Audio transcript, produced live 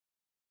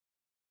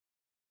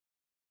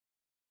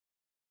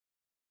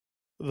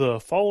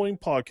The following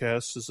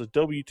podcast is a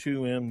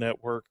W2M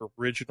Network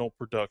original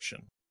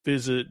production.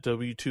 Visit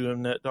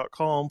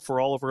W2Mnet.com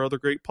for all of our other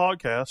great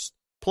podcasts,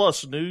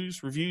 plus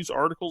news, reviews,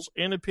 articles,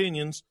 and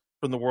opinions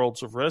from the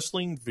worlds of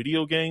wrestling,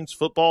 video games,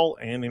 football,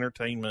 and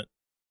entertainment.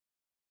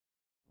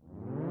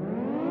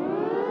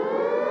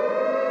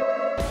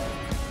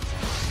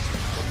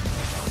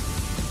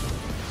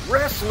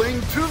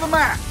 Wrestling to the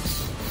Max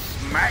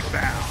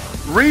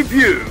Smackdown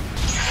Review.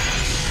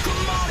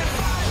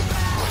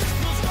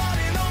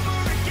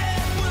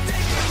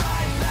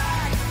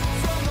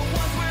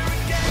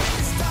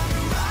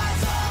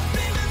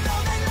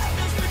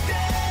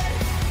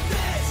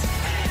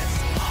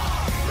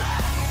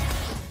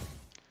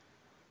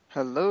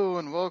 Hello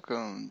and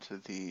welcome to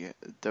the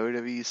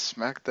WWE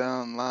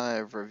Smackdown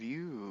Live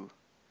Review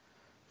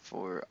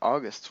for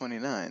August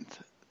 29th,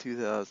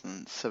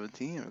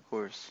 2017. Of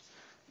course,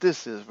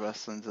 this is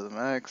Wrestling to the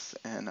Max,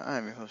 and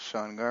I'm your host,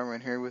 Sean Garmer,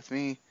 and here with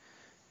me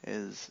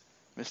is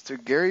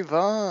Mr. Gary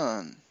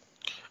Vaughan.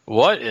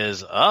 What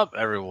is up,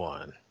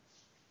 everyone?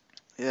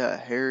 Yeah,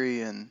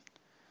 Harry and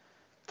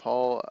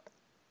Paul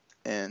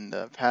and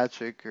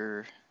Patrick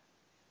are...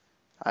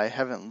 I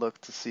haven't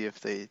looked to see if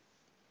they...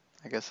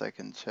 I guess I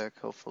can check,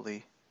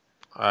 hopefully.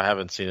 I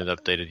haven't seen it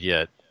updated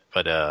yet,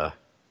 but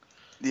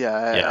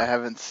Yeah, I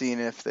haven't seen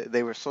if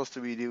they were supposed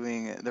to be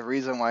doing... The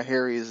reason why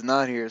Harry is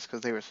not here is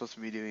because they were supposed to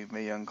be doing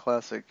Mae Young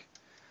Classic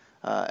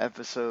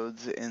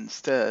episodes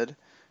instead,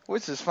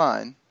 which is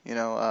fine. You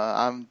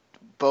know,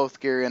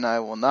 both Gary and I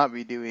will not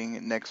be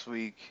doing next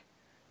week's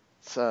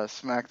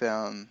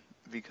SmackDown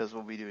because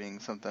we'll be doing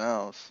something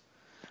else.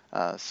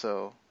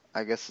 So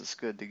I guess it's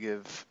good to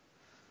give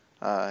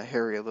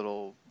Harry a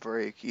little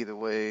break either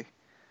way.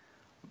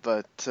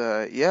 But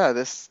yeah,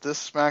 this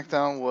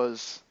SmackDown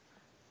was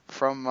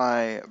from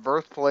my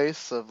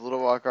birthplace of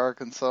Little Rock,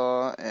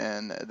 Arkansas,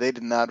 and they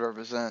did not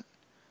represent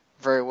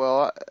very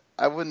well.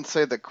 I wouldn't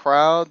say the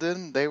crowd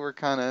didn't. They were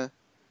kind of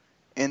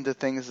into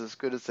things as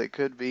good as they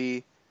could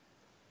be,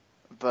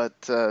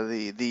 but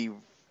the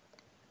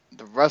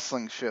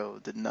wrestling show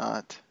did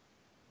not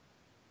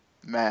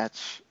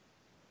match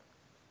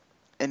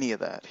any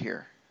of that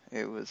here.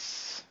 It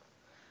was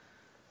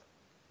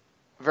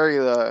very,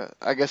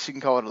 I guess you can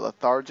call it a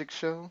lethargic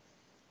show.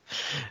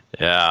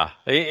 yeah,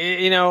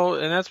 you know,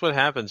 and that's what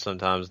happens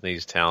sometimes in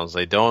these towns.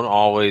 They don't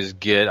always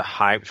get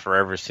hyped for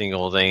every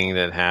single thing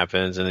that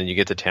happens, and then you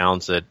get the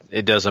towns that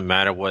it doesn't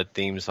matter what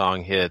theme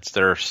song hits,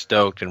 they're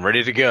stoked and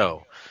ready to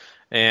go.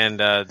 And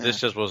this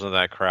just wasn't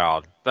that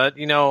crowd. But,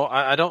 you know,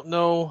 I don't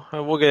know,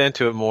 we'll get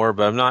into it more,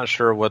 but I'm not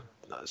sure what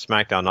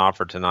SmackDown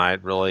offered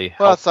tonight really.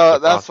 Well, so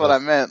that's what I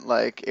meant.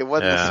 Like, it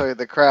wasn't necessarily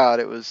the crowd,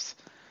 it was...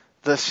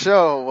 The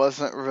show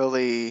wasn't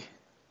really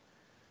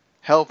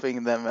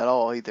helping them at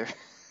all either.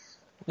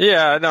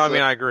 Yeah, no, I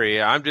mean, I agree.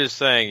 I'm just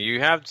saying,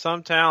 you have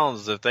some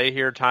towns, if they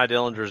hear Ty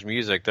Dillinger's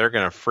music, they're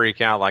going to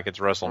freak out like it's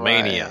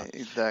WrestleMania. Right,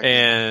 exactly.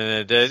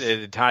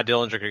 And Ty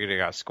Dillinger could have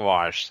got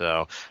squashed.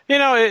 So, you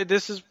know,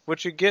 this is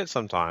what you get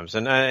sometimes.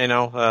 And, you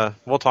know,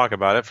 we'll talk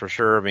about it for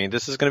sure. I mean,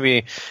 this is going to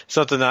be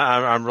something that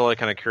I'm really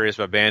kind of curious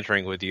about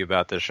bantering with you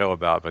about this show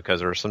about,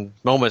 because there were some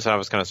moments I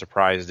was kind of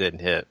surprised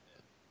didn't hit.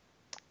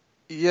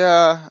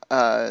 Yeah,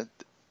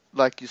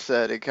 like you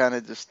said, it kind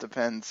of just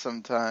depends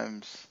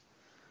sometimes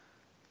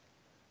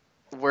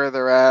where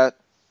they're at,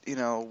 you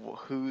know,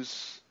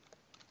 who's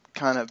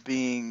kind of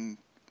being,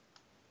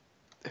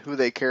 who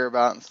they care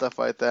about and stuff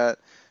like that.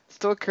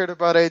 Still cared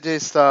about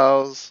AJ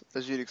Styles,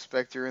 as you'd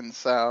expect. You're in the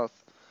South.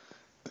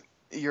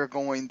 You're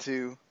going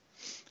to,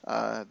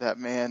 that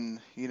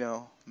man, you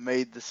know,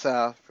 made the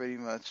South pretty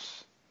much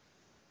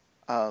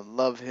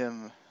love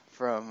him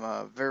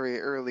from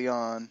very early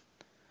on.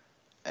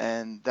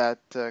 And that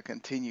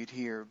continued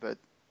here. But,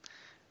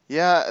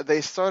 yeah,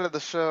 they started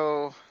the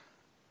show...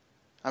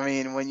 I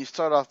mean, when you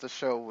start off the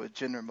show with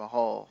Jinder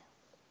Mahal,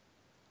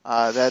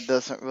 that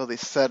doesn't really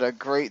set a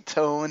great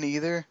tone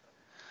either.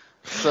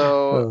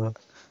 So,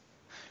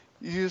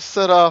 you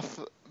set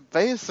off...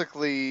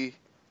 Basically,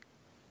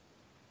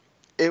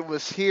 it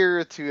was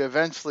here to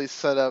eventually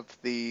set up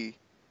the,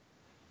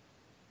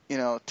 you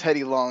know,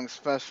 Teddy Long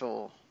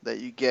special that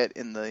you get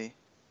in the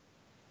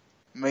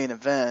main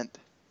event,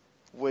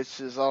 which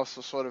is also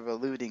sort of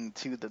alluding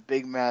to the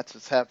big match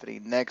that's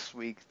happening next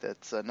week.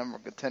 That's a number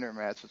one contender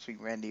match between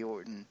Randy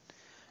Orton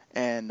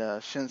and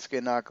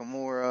Shinsuke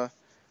Nakamura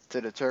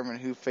to determine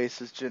who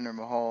faces Jinder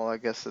Mahal, I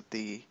guess, at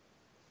the,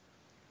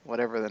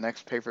 whatever the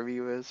next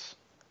pay-per-view is.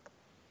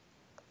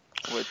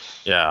 Which...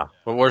 Yeah,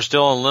 but we're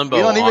still in limbo.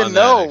 We don't even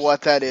know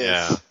what that is.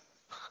 Yeah.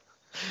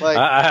 Like,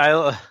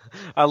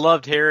 I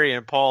loved Harry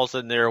and Paul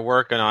sitting there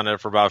working on it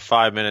for about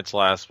 5 minutes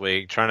last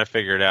week, trying to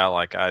figure it out.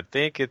 Like, I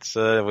think it's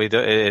we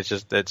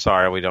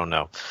don't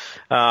know.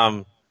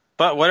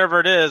 But whatever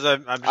it is,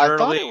 I'm sure. I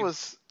thought it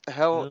was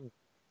Hell.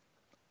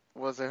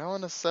 Was it Hell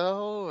in a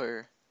Cell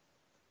or?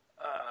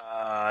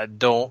 I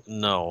don't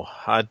know.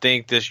 I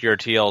think this year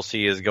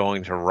TLC is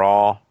going to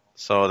Raw,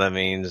 so that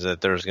means that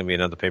there's going to be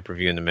another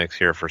pay-per-view in the mix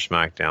here for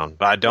SmackDown.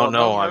 But I don't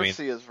know. No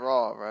Mercy is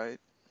Raw, right?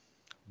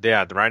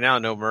 Yeah, right now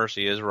No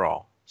Mercy is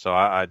Raw. So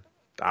I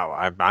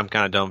I'm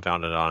kind of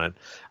dumbfounded on it.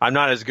 I'm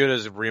not as good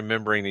as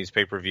remembering these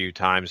pay-per-view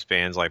time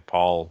spans like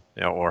Paul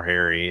or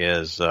Harry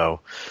is. So,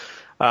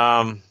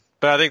 but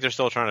I think they're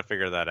still trying to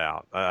figure that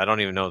out. I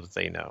don't even know that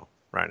they know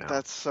right now.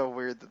 That's so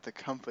weird that the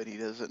company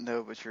doesn't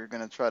know, but you're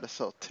going to try to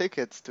sell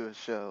tickets to a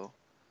show,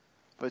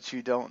 but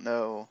you don't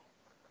know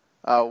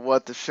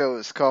what the show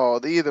is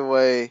called. Either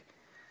way,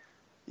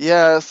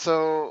 yeah,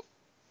 so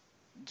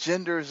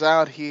Jinder's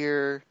out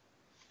here,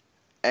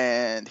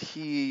 and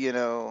he,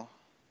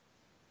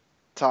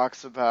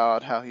 talks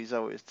about how he's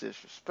always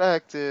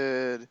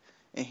disrespected,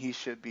 and he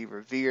should be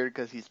revered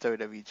because he's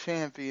WWE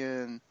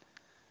champion,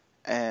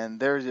 and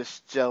they're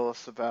just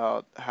jealous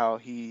about how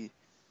he,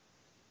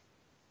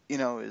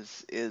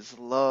 is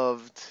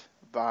loved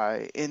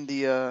by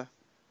India,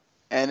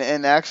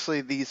 and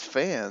actually these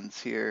fans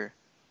here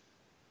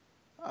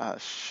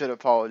should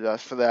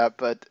apologize for that.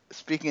 But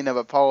speaking of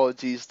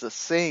apologies, the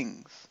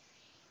Singhs,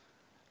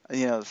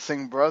 the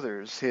Singh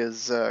brothers,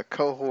 his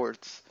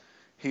cohorts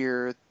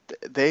here,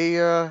 they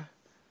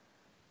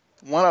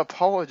want to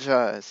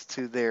apologize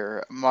to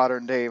their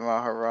modern day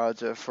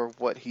Maharaja for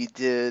what he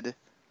did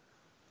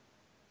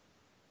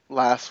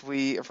last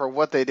week, for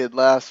what they did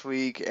last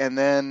week, and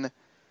then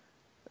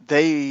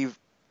they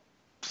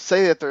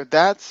say that they're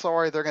that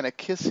sorry they're going to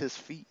kiss his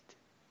feet.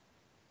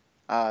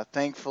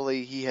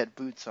 Thankfully, he had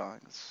boots on.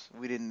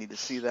 We didn't need to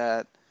see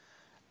that.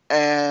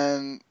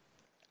 And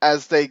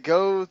as they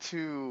go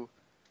to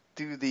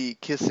do the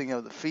kissing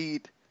of the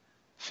feet,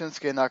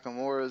 Shinsuke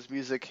Nakamura's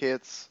music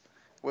hits,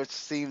 which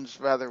seems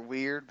rather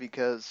weird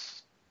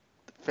because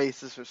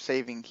faces are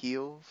saving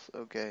heels.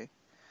 Okay.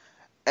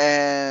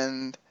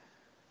 And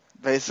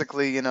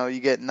basically, you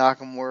get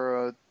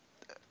Nakamura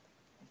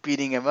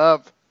beating him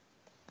up,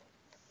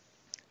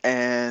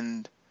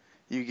 and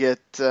you get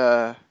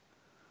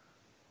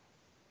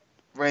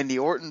Randy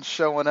Orton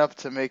showing up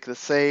to make the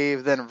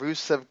save. Then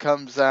Rusev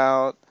comes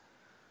out,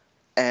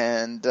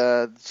 and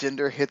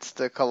Jinder hits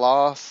the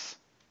Colossus.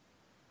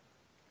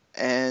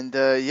 And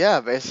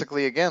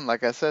basically, again,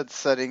 like I said,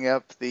 setting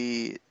up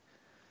the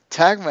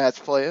tag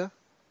match player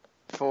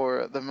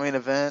for the main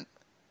event.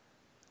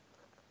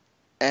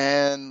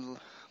 And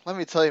let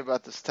me tell you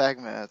about this tag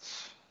match.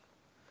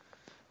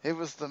 It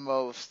was the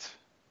most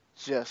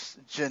just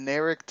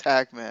generic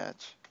tag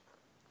match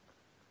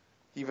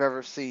you've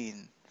ever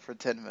seen for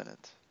 10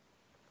 minutes.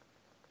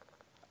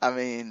 I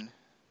mean,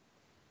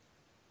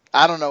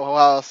 I don't know how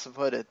else to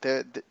put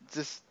it.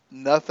 Just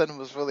nothing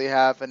was really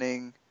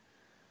happening.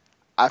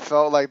 I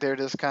felt like they're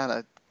just kind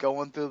of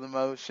going through the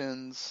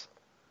motions.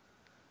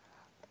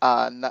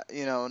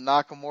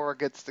 Nakamura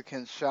gets the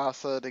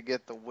Kinshasa to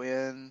get the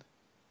win.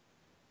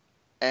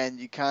 And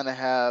you kind of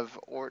have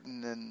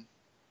Orton and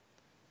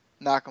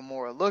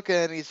Nakamura looking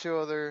at each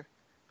other.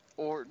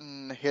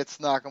 Orton hits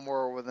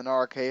Nakamura with an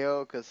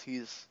RKO because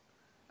he's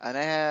an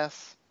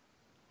ass.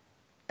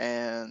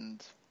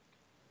 And,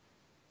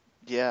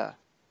 yeah.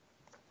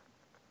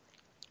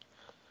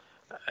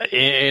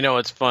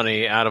 It's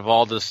funny. Out of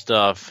all the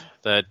stuff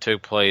that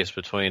took place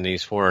between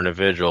these four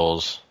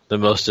individuals, the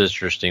most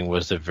interesting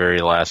was the very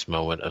last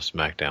moment of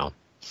SmackDown.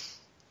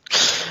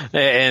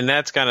 And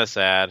that's kind of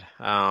sad.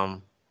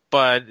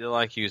 But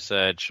like you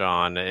said,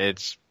 Sean,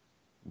 it's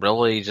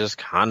really just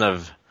kind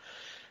of,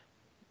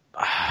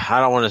 I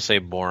don't want to say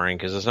boring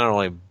because it's not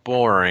only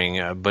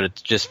boring, but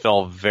it just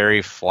felt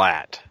very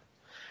flat.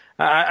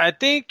 I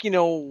think,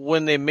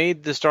 when they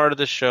made the start of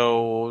the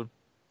show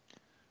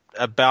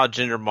about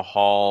Jinder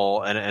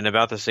Mahal and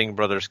about the Singh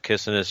brothers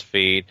kissing his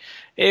feet,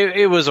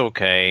 it was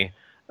okay.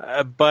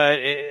 But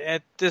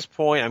at this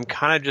point, I'm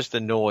kind of just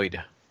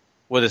annoyed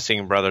with the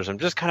Singh brothers. I'm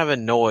just kind of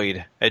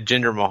annoyed at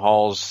Jinder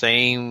Mahal's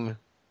same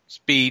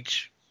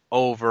speech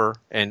over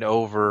and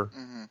over.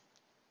 Mm-hmm.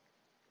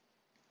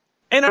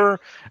 And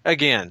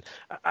again,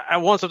 I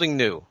want something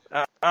new.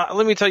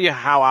 Let me tell you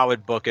how I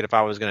would book it if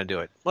I was going to do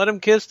it. Let him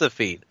kiss the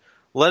feet.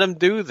 Let him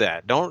do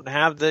that. Don't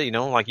have the,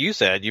 like you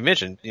said, you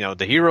mentioned,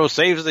 the hero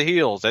saves the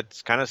heels.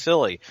 That's kind of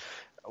silly.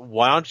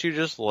 Why don't you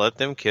just let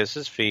them kiss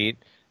his feet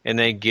and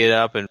then get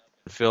up and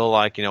feel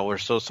like, we're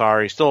so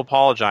sorry, still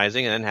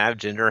apologizing, and then have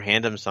Jinder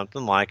hand him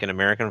something like an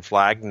American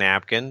flag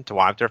napkin to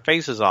wipe their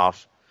faces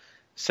off.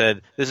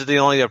 Said, this is the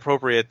only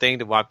appropriate thing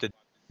to wipe the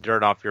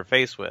dirt off your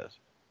face with.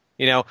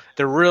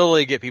 To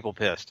really get people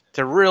pissed,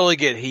 to really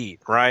get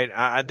heat, right?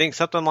 I think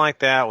something like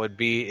that would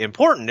be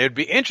important. It would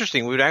be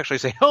interesting. We would actually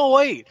say, oh,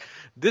 wait,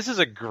 this is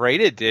a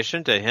great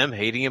addition to him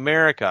hating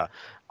America.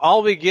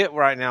 All we get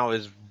right now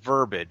is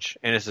verbiage,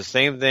 and it's the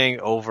same thing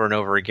over and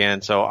over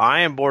again. So I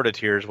am bored of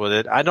tears with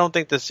it. I don't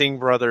think the Singh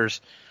brothers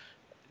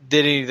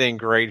did anything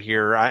great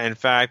here. In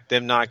fact,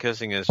 them not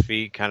kissing his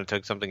feet kind of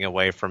took something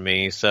away from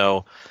me.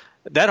 So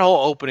that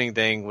whole opening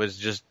thing was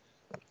just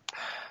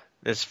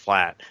it's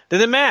flat. Then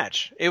the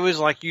match, it was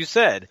like you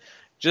said,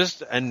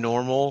 just a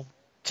normal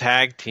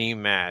tag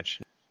team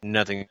match.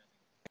 Nothing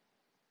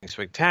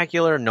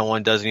spectacular. No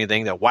one does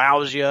anything that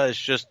wows you. It's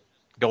just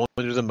going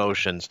through the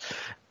motions.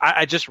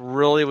 I just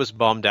really was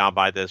bummed out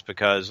by this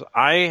because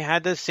I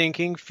had this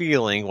sinking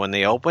feeling when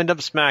they opened up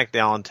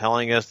SmackDown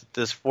telling us that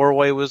this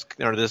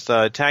this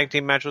tag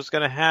team match was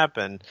going to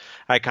happen.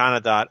 I kind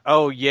of thought,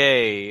 oh,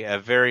 yay, a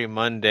very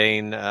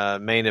mundane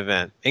main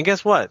event. And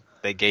guess what?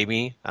 They gave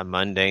me a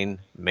mundane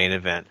main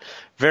event.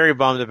 Very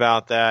bummed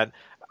about that.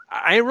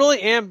 I really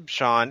am,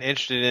 Sean,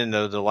 interested in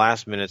the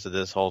last minutes of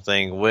this whole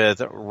thing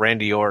with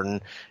Randy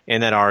Orton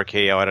and that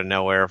RKO out of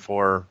nowhere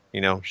for,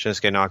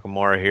 Shinsuke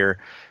Nakamura here.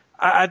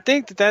 I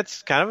think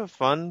that's kind of a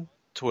fun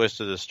twist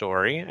of the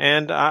story,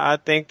 and I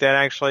think that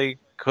actually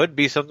could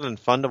be something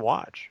fun to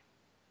watch.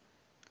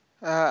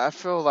 I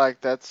feel like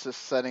that's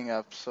just setting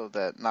up so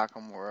that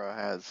Nakamura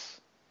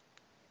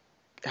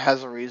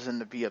has a reason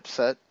to be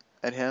upset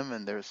at him,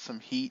 and there's some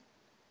heat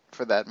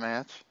for that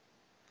match.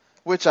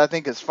 Which I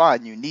think is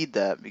fine. You need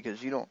that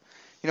because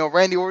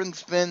Randy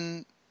Orton's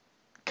been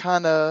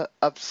kind of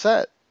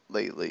upset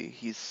lately.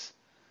 He's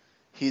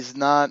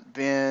not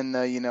been,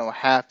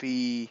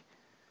 happy.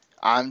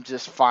 I'm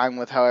just fine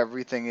with how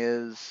everything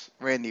is,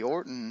 Randy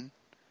Orton.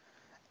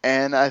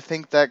 And I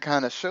think that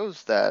kind of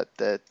shows that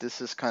this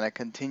has kind of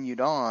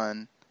continued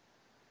on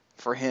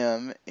for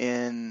him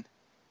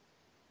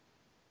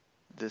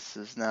this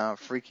is now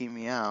freaking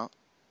me out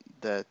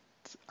that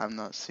I'm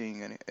not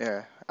seeing any.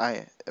 Yeah,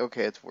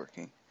 okay, it's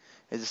working.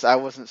 It's just I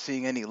wasn't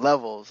seeing any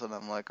levels, and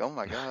I'm like, oh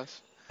my gosh,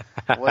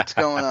 what's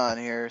going on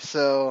here?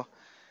 So,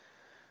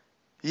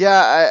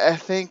 yeah, I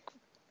think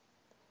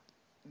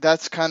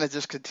that's kind of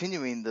just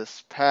continuing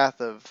this path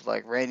of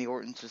like Randy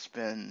Orton's just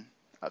been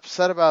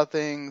upset about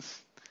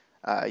things.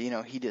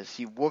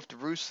 He whooped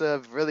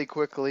Rusev really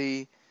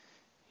quickly.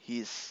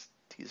 He's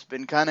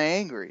been kind of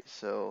angry.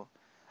 So,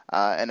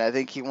 and I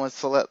think he wants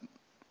to let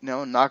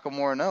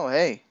Nakamura know,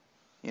 hey.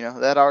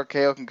 That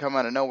RKO can come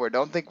out of nowhere.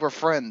 Don't think we're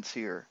friends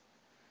here.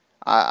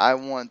 I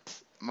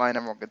want my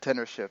number one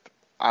contendership.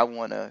 I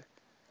want to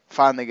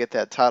finally get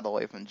that title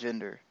away from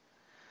Jinder.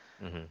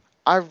 Mm-hmm.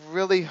 I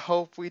really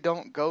hope we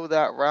don't go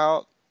that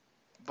route,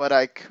 but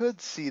I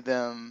could see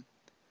them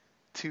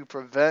to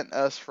prevent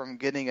us from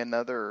getting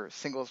another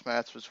singles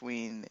match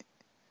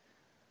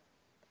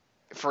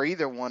for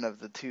either one of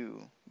the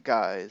two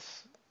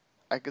guys.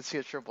 I could see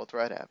a triple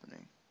threat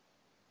happening.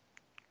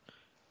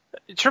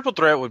 Triple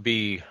threat would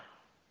be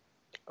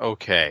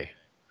okay.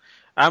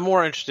 I'm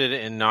more interested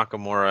in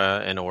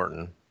Nakamura and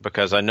Orton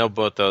because I know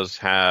both those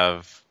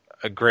have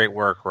a great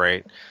work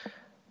rate.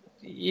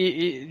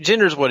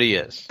 Jinder's what he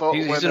is.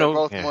 When they're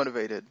both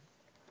motivated.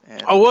 When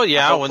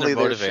they're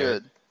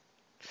motivated.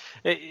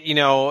 They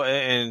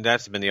And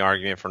that's been the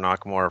argument for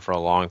Nakamura for a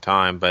long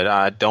time, but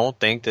I don't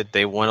think that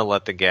they want to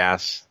let the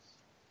gas,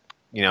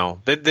 they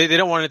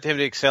don't want him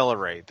to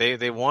accelerate.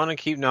 They want to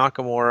keep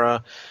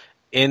Nakamura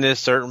in this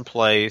certain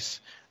place,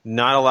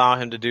 not allow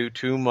him to do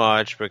too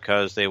much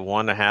because they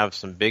want to have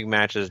some big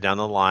matches down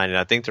the line. And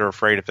I think they're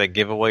afraid if they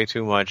give away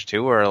too much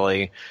too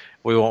early,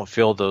 we won't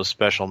feel those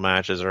special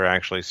matches are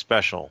actually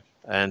special.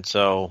 And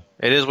so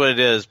it is what it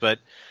is. But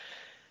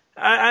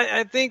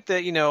I think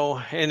that,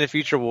 in the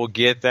future we'll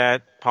get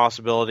that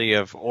possibility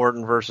of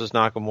Orton versus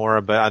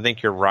Nakamura. But I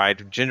think you're right.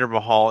 Jinder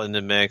Mahal in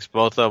the mix.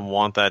 Both of them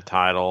want that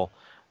title.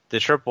 The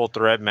triple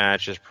threat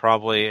match is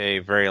probably a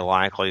very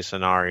likely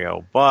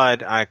scenario,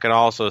 but I could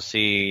also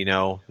see,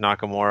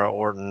 Nakamura,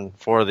 Orton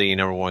for the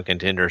number one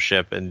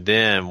contendership, and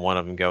then one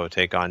of them go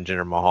take on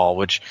Jinder Mahal,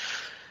 which,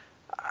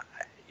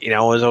 is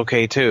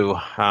okay too.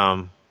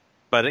 But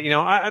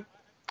I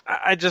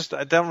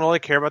don't really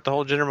care about the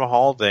whole Jinder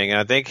Mahal thing, and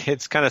I think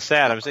it's kind of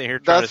sad. I'm sitting here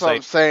trying to say. That's what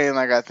I'm saying.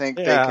 Like, I think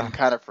they can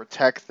kind of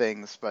protect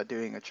things by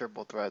doing a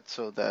triple threat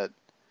so that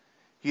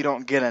you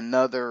don't get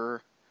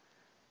another.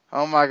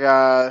 Oh my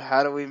God,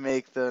 how do we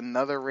make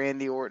another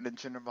Randy Orton and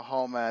Jinder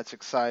Mahal match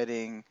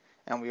exciting?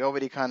 And we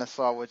already kind of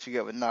saw what you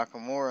get with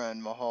Nakamura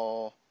and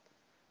Mahal.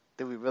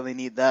 Do we really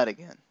need that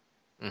again?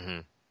 Mm-hmm.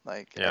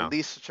 At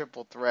least a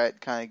triple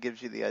threat kind of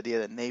gives you the idea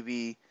that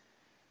maybe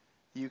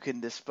you can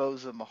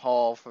dispose of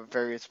Mahal for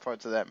various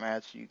parts of that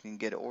match. You can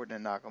get Orton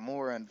and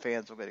Nakamura, and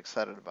fans will get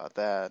excited about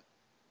that.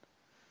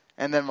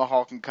 And then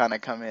Mahal can kind of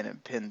come in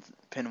and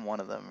pin one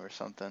of them or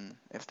something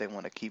if they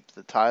want to keep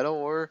the title,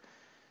 or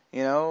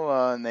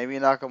maybe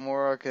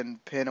Nakamura can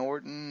pin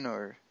Orton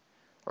or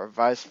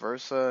vice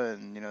versa,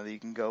 and, you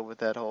can go with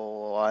that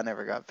whole, I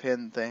never got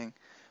pinned thing.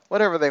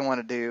 Whatever they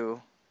want to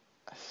do.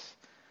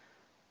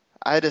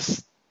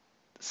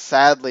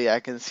 Sadly, I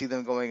can see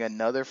them going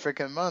another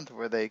freaking month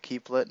where they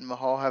keep letting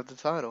Mahal have the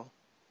title.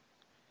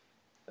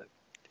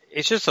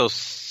 It's just so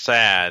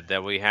sad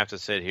that we have to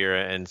sit here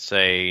and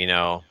say,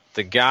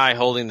 the guy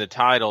holding the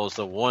title is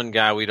the one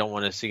guy we don't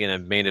want to see in a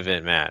main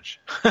event match.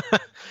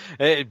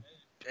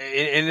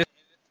 And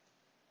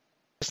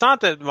it's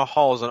not that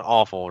Mahal is an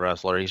awful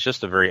wrestler. He's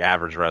just a very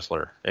average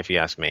wrestler, if you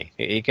ask me.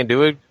 He can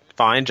do a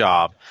fine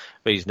job,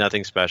 but he's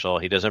nothing special.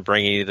 He doesn't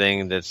bring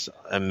anything that's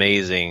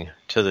amazing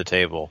to the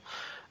table.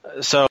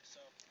 So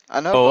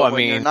I know, but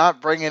when you're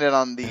not bringing it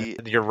on the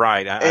you're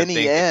right. I think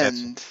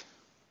end,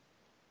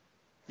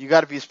 you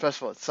got to be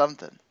special at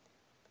something.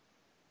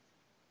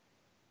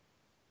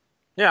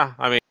 Yeah,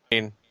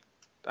 mean,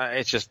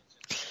 it's just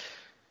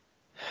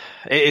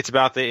it's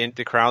about the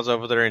crowds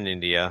over there in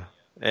India.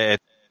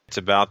 It's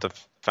about the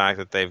fact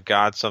that they've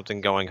got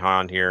something going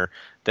on here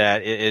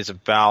that is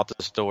about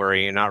the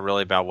story and not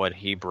really about what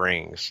he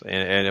brings.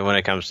 And when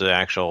it comes to the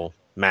actual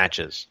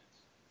matches,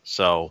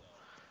 so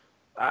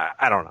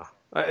I don't know.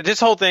 This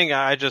whole thing,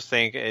 I just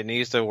think it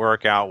needs to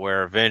work out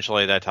where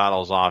eventually that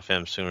title's off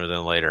him sooner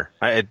than later.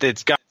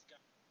 It's got.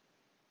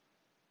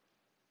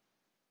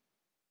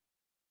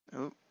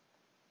 Oop.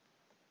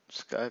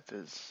 Skype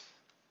is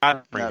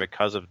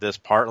Because of this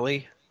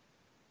partly.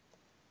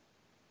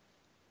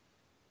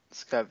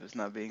 Skype is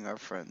not being our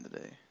friend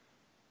today.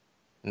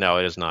 No,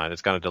 it is not.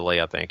 It's got a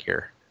delay, I think,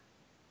 here.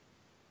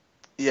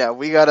 Yeah,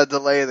 we got a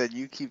delay that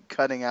you keep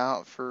cutting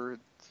out for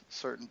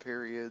certain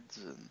periods,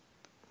 and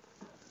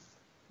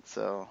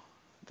so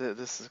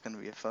this is going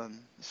to be a fun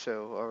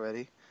show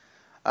already.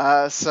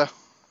 So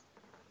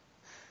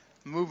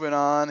moving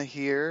on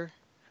here,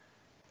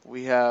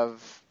 we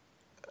have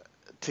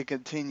to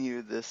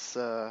continue this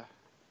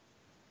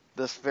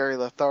this very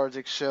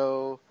lethargic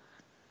show.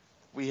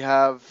 We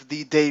have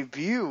the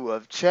debut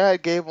of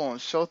Chad Gable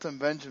and Shelton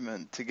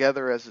Benjamin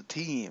together as a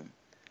team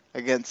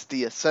against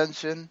the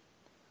Ascension.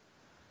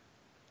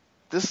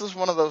 This is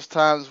one of those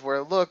times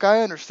where, look,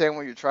 I understand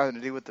what you're trying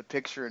to do with the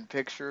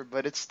picture-in-picture,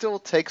 but it still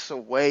takes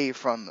away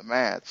from the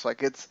match.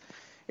 Like, it's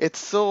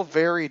still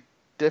very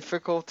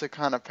difficult to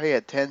kind of pay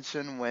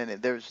attention when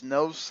there's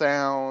no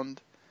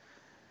sound.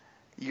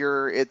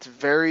 It's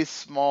very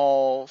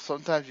small.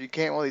 Sometimes you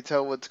can't really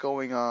tell what's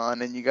going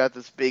on, and you got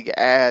this big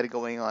ad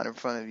going on in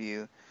front of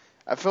you.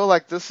 I feel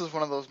like this is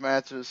one of those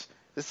matches.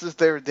 This is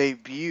their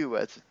debut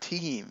as a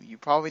team. You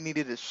probably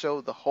needed to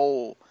show the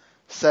whole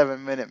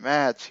 7-minute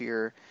match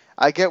here.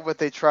 I get what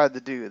they tried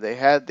to do. They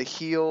had the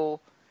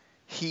heel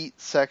heat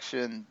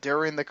section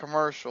during the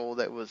commercial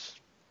that was,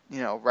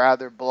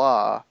 rather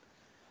blah.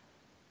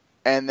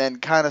 And then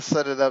kind of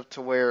set it up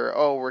to where,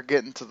 we're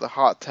getting to the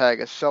hot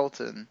tag of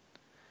Shelton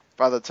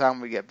by the time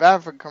we get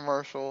back from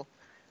commercial.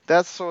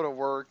 That sort of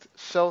worked.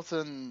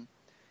 Shelton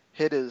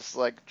hit his,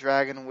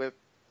 dragon whip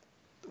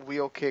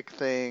wheel kick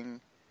thing.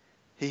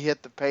 He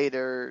hit the pay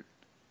dirt.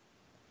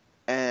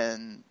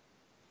 And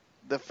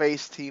the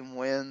face team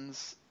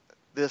wins.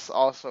 This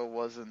also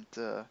wasn't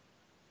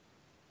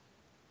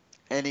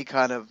any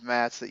kind of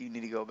match that you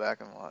need to go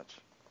back and watch.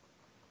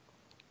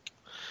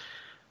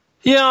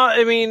 Yeah,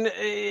 I mean,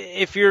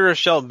 if you're a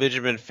Shelton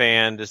Benjamin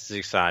fan, this is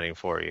exciting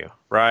for you,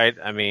 right?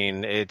 I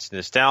mean, it's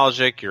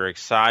nostalgic. You're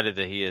excited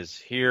that he is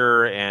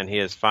here and he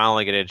has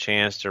finally get a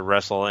chance to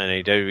wrestle in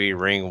a WWE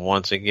ring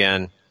once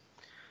again.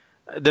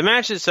 The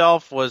match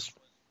itself was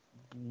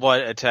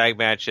what a tag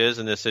match is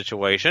in this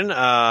situation.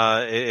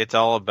 It's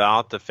all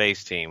about the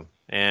face team.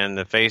 And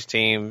the face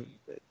team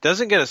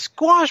doesn't get a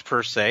squash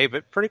per se,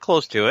 but pretty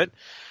close to it.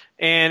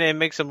 And it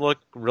makes them look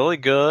really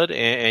good.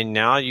 And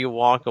now you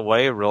walk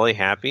away really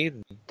happy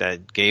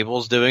that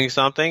Gable's doing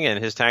something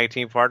and his tag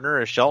team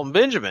partner is Shelton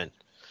Benjamin.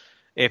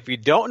 If you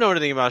don't know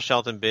anything about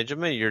Shelton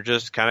Benjamin, you're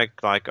just kind of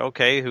like,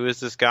 okay, who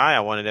is this guy? I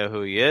want to know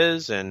who he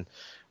is. And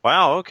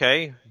wow,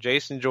 okay,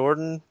 Jason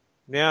Jordan.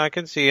 Yeah, I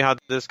can see how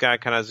this guy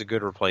kind of is a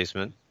good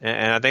replacement.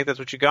 And I think that's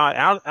what you got.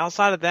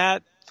 Outside of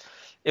that,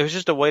 it was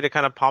just a way to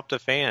kind of pop the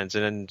fans.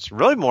 And it's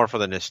really more for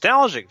the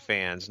nostalgic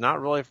fans,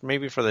 not really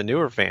maybe for the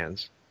newer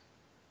fans.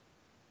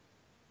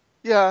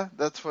 Yeah,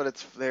 that's what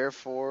it's there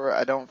for.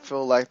 I don't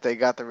feel like they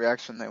got the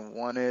reaction they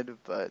wanted,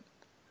 but,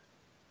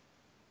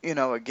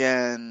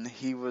 again,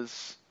 he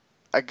was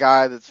a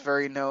guy that's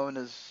very known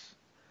as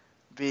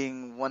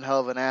being one hell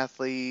of an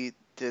athlete,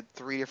 did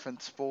 3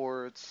 different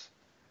sports.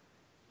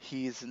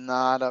 He's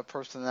not a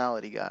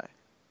personality guy.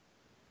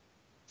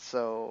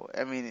 So,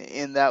 I mean,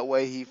 in that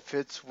way, he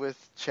fits with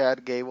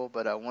Chad Gable,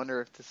 but I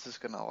wonder if this is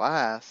going to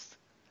last,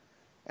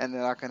 and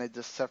they're not going to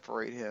just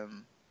separate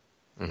him.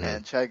 Mm-hmm.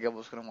 And Chad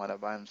Gable's going to wind up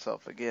by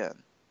himself again.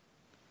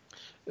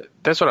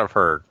 That's what I've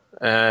heard.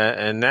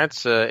 And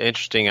that's an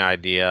interesting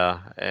idea.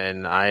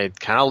 And I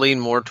kind of lean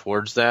more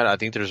towards that. I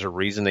think there's a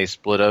reason they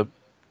split up,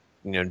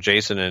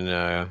 Jason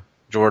and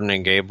Jordan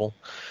and Gable.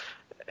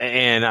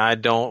 And I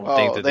don't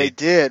think that they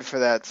did for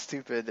that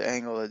stupid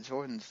angle that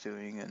Jordan's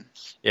doing. And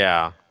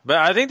yeah. But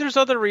I think there's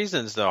other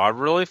reasons, though. I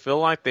really feel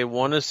like they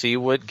want to see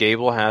what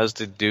Gable has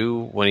to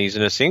do when he's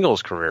in a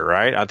singles career,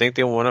 right? I think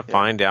they want to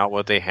find out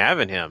what they have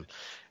in him.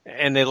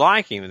 And they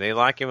like him. They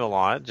like him a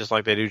lot, just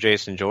like they do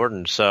Jason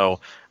Jordan. So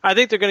I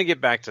think they're going to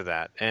get back to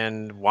that.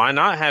 And why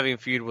not have him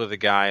feud with a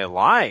guy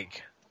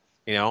like,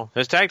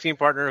 his tag team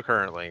partner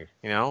currently?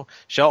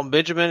 Shelton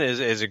Benjamin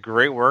is a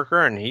great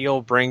worker, and he'll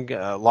bring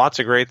lots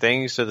of great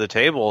things to the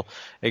table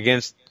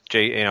against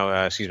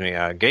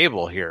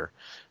Gable here.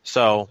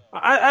 So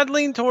I'd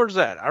lean towards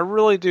that. I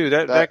really do.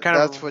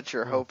 That's what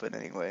you're hoping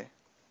anyway.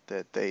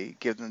 That they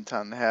give them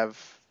time to have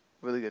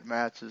really good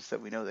matches that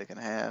we know they can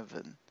have,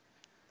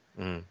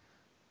 and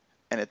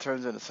it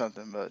turns into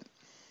something, but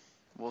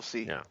we'll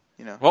see. Yeah.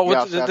 Well, you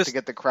also have to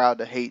get the crowd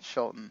to hate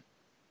Shelton.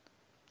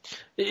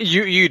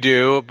 You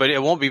do, but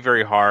it won't be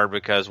very hard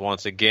because,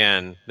 once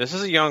again, this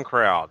is a young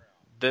crowd.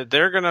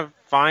 They're going to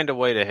find a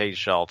way to hate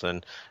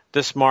Shelton.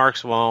 the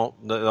smarks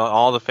won't.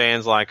 All the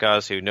fans like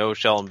us who know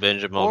Shelton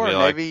Benjamin will be Or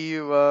like, maybe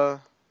you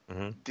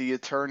do you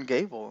turn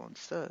Gable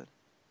instead?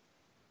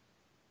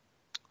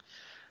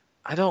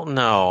 I don't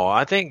know.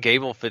 I think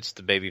Gable fits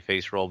the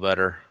babyface role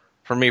better.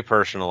 For me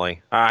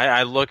personally,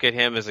 I look at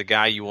him as a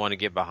guy you want to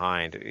get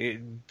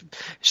behind.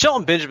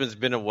 Shelton Benjamin's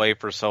been away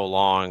for so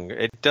long;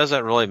 it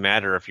doesn't really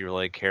matter if you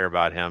really care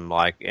about him,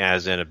 like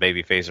as in a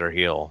babyface or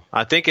heel.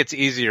 I think it's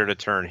easier to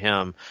turn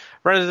him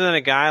rather than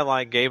a guy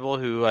like Gable,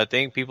 who I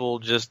think people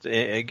just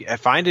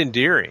find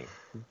endearing.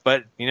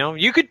 But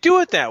you could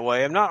do it that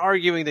way. I'm not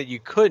arguing that you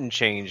couldn't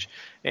change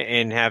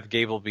and have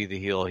Gable be the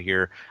heel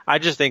here. I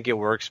just think it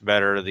works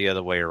better the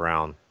other way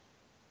around.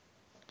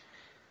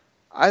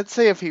 I'd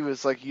say if he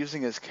was like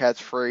using his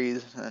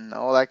catchphrase and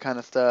all that kind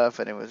of stuff,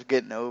 and it was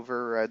getting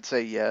over, I'd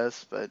say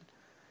yes. But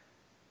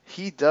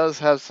he does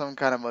have some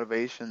kind of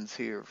motivations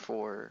here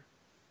for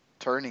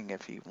turning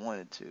if he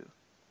wanted to.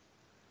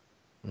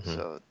 Mm-hmm.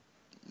 So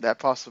that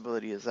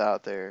possibility is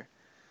out there.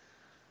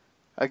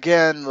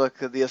 Again, look,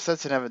 the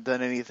Ascension haven't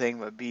done anything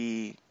but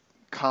be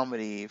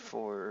comedy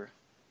for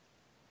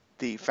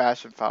the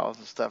Fashion Files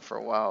and stuff for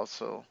a while,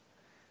 so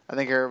I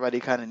think everybody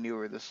kind of knew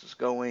where this was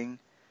going.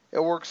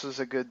 It works as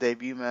a good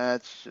debut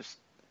match, just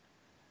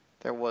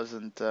there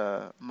wasn't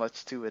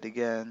much to it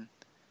again.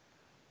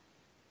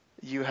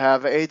 You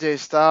have AJ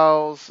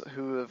Styles,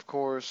 who of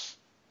course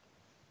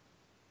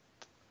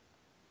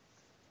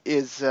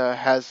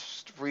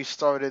has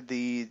restarted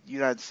the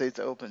United States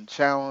Open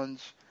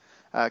Challenge.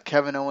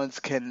 Kevin Owens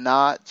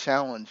cannot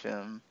challenge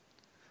him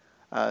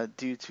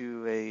due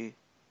to a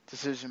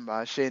decision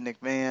by Shane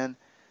McMahon.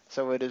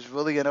 So it is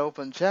really an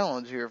open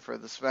challenge here for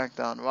the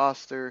SmackDown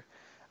roster.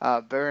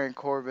 Baron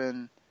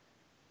Corbin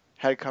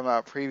had come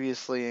out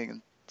previously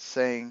and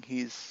saying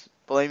he's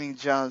blaming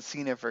John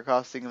Cena for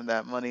costing him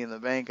that Money in the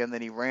Bank, and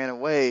then he ran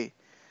away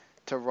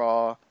to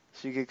Raw.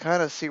 So you could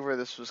kind of see where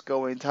this was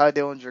going. Ty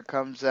Dillinger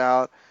comes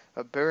out,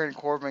 but Baron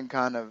Corbin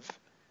kind of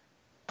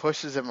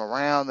pushes him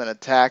around and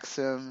attacks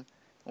him,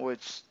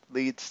 which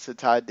leads to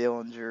Ty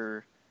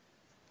Dillinger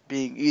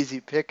being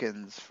easy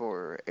pickings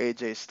for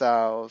AJ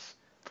Styles.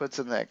 Puts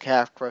him that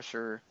calf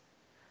crusher,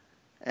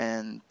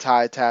 and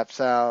Ty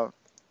taps out.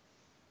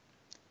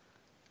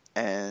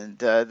 And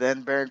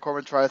then Baron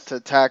Corbin tries to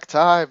attack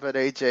Ty, but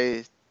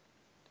AJ,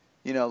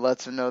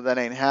 lets him know that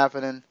ain't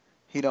happening.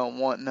 He don't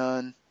want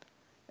none,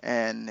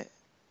 and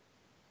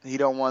he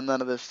don't want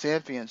none of this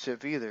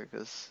championship either,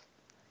 because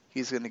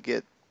he's gonna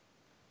get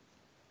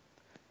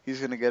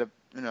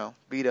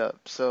beat up.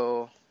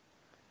 So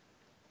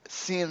it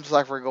seems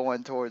like we're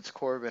going towards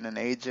Corbin and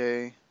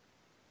AJ,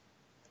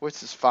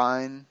 which is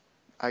fine,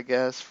 I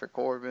guess, for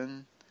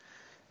Corbin.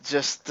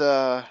 Just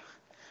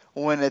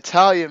when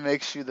Natalia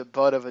makes you the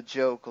butt of a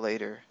joke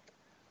later,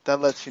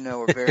 that lets you know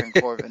where Baron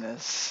Corbin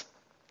is.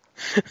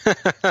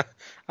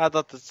 I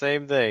thought the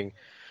same thing.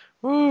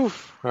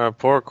 Oof,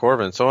 poor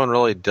Corbin. Someone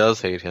really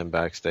does hate him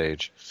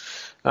backstage.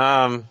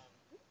 I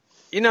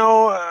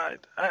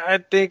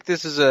think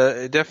this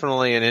is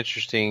definitely an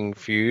interesting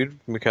feud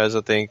because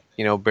I think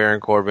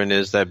Baron Corbin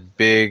is that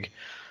big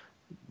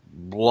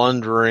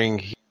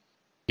blundering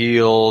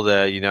heel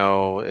that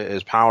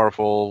is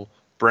powerful,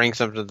 brings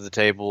something to the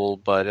table,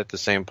 but at the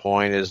same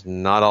point is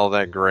not all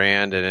that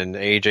grand. And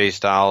in AJ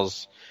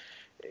Styles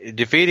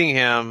defeating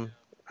him,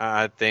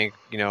 I think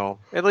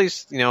at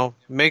least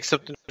make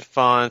something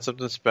fun,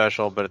 something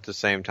special, but at the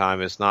same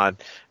time, it's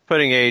not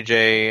putting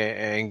AJ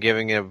and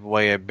giving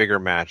away a bigger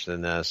match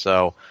than this.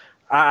 So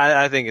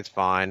I think it's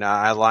fine.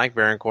 I like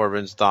Baron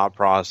Corbin's thought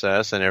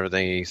process and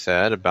everything he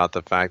said about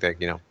the fact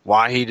that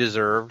why he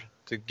deserved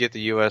to get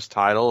the U.S.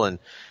 title and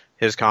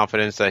his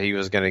confidence that he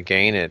was going to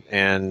gain it.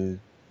 And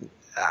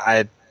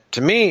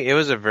to me, it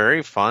was a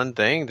very fun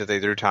thing that they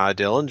threw Ty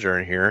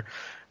Dillinger in here.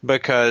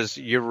 Because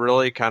you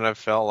really kind of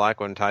felt like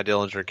when Ty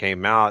Dillinger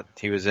came out,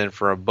 he was in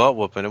for a butt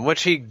whooping, in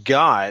which he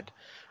got,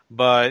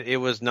 but it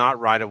was not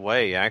right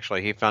away.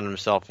 Actually, he found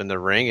himself in the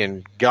ring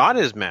and got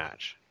his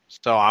match.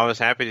 So I was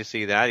happy to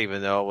see that,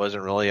 even though it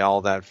wasn't really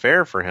all that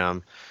fair for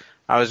him.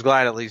 I was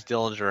glad at least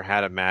Dillinger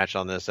had a match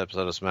on this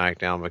episode of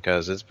SmackDown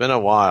because it's been a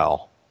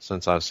while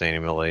since I've seen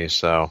him at least.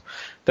 So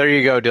there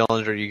you go,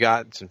 Dillinger. You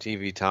got some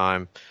TV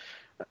time.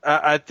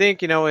 I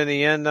think, in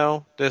the end,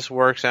 though, this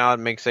works out.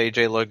 It makes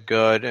AJ look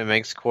good. It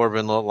makes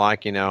Corbin look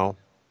like,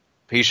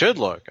 he should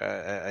look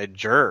a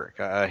jerk,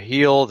 a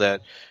heel that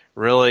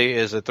really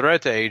is a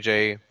threat to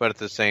AJ, but at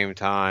the same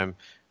time,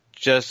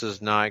 just is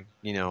not,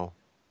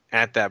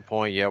 at that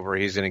point yet where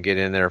he's going to get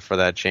in there for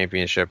that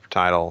championship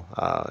title,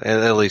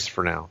 at least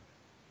for now.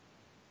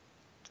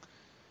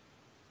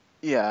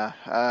 Yeah,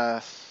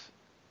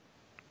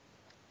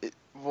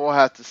 we'll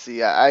have to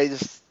see.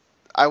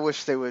 I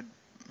wish they would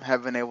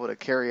have been able to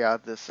carry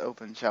out this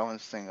open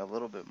challenge thing a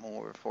little bit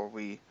more before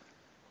we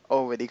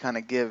already kind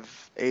of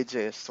give AJ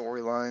a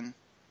storyline.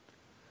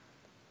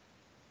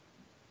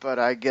 But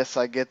I guess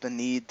I get the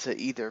need to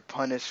either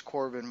punish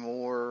Corbin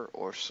more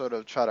or sort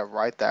of try to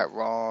right that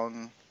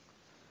wrong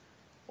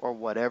or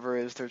whatever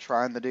it is they're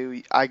trying to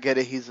do. I get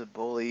it, he's a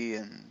bully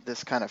and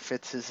this kind of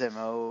fits his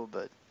MO,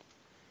 but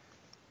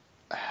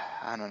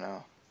I don't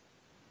know.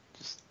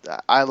 Just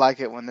I like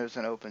it when there's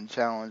an open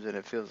challenge and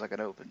it feels like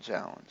an open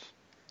challenge.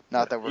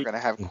 Not that we're going to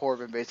have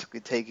Corbin basically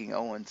taking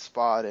Owens'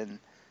 spot and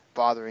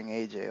bothering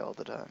AJ all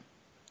the time.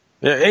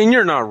 Yeah, and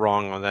you're not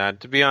wrong on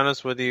that. To be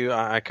honest with you,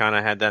 I kind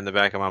of had that in the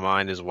back of my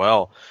mind as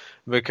well,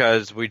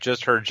 because we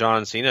just heard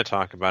John Cena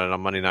talk about it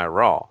on Monday Night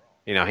Raw.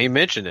 You know, he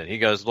mentioned it. He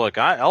goes, look,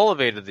 I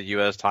elevated the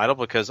U.S. title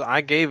because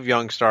I gave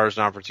young stars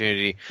an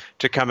opportunity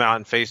to come out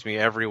and face me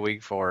every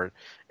week for it.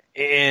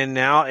 And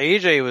now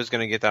AJ was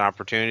going to get that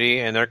opportunity,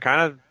 and they're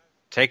kind of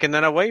taking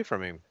that away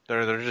from him.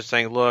 They're just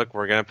saying, look,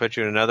 we're going to put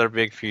you in another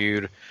big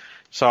feud.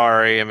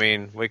 Sorry, I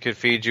mean, we could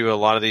feed you a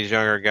lot of these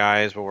younger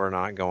guys, but we're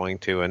not going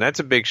to. And that's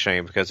a big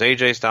shame, because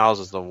AJ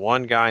Styles is the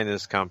one guy in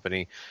this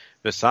company,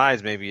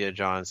 besides maybe a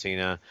John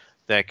Cena,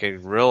 that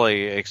could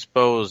really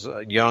expose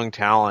young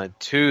talent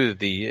to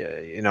the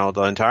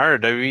entire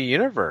WWE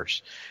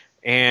universe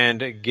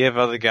and give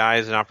other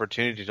guys an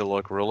opportunity to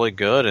look really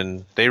good.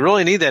 And they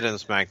really need that in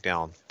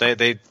SmackDown.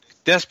 They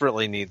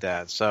desperately need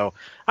that. So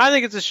I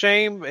think it's a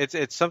shame.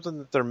 It's something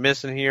that they're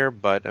missing here,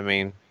 but I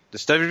mean,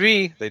 this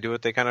WWE, they do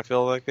what they kind of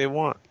feel like they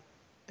want.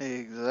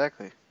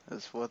 Exactly.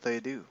 That's what they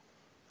do.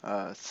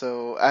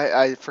 So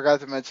I forgot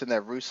to mention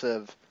that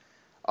Rusev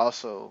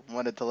also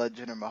wanted to let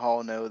Jinder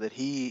Mahal know that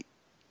he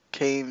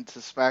came to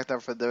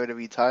SmackDown for the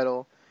WWE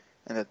title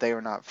and that they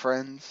were not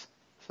friends.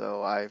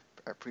 So I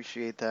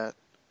appreciate that,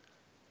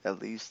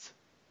 at least,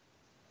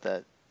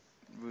 that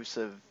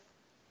Rusev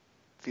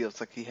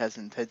feels like he has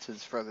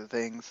intentions for other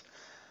things.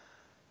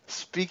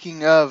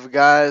 Speaking of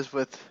guys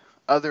with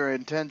other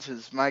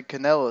intentions, Mike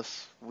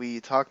Kanellis, we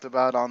talked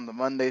about on the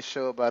Monday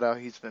show about how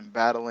he's been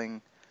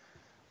battling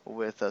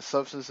with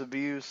substance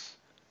abuse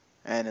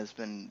and has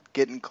been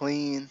getting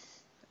clean,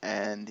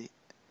 and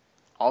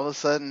all of a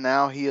sudden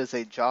now he is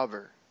a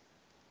jobber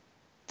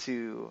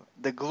to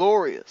the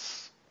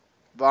glorious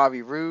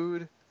Bobby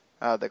Roode.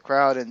 The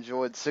crowd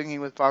enjoyed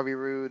singing with Bobby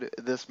Roode.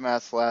 This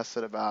match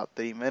lasted about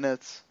 30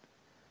 minutes.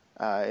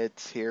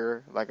 It's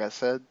here, like I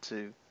said,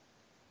 to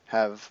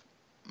have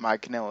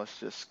Mike Kanellis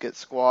just get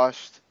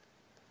squashed.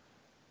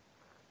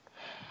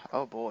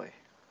 Oh boy.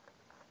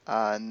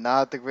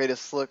 Not the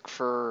greatest look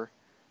for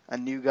a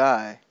new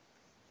guy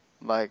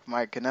like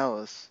Mike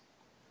Kanellis,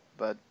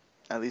 but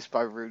at least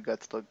Bobby Roode got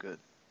to look good.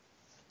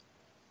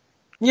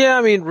 Yeah,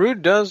 I mean,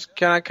 Roode does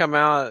kind of come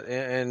out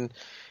and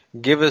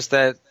give us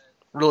that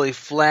really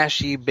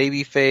flashy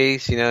baby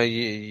face. You know,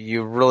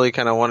 you really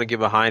kind of want to get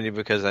behind him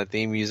because that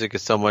theme music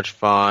is so much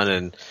fun,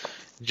 and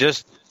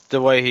just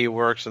the way he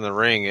works in the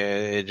ring,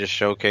 it just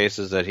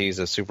showcases that he's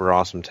a super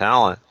awesome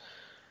talent.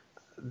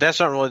 That's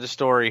not really the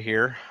story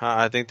here.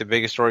 I think the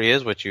biggest story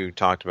is what you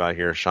talked about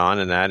here, Sean,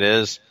 and that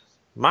is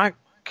Mike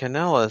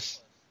Kanellis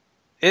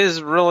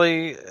is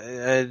really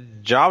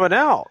jobbing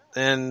out.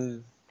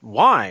 And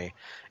why?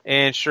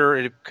 And sure,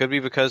 it could be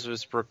because of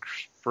his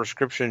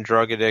prescription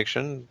drug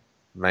addiction.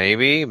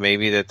 Maybe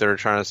that they're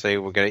trying to say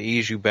we're going to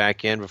ease you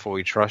back in before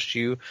we trust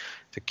you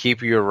to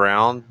keep you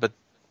around. But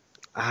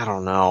I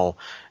don't know.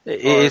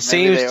 It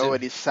seems they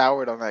already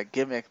soured on that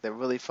gimmick that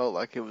really felt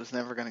like it was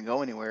never going to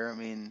go anywhere. I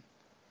mean,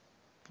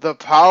 the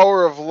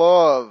power of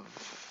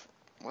love.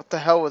 What the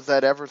hell was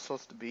that ever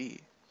supposed to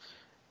be?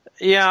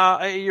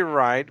 Yeah, you're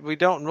right. We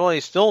don't really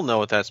still know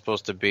what that's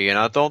supposed to be, and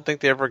I don't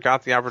think they ever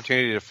got the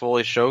opportunity to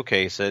fully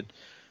showcase it.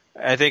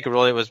 I think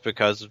really it was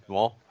because,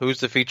 well, who's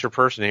the featured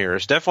person here?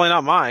 It's definitely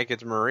not Mike,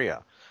 it's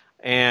Maria.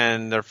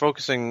 And they're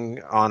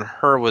focusing on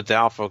her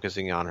without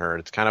focusing on her.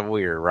 It's kind of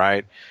weird,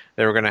 right?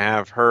 They were going to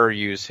have her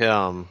use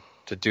him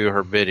to do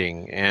her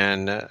bidding,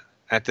 and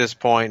at this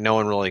point, no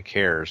one really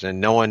cares, and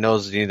no one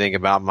knows anything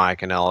about Mike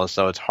Kanellis,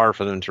 so it's hard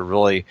for them to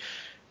really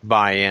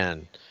buy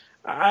in.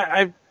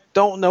 I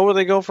don't know where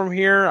they go from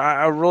here.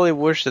 I really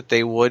wish that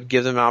they would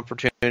give them an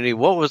opportunity.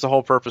 What was the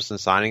whole purpose in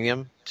signing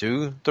them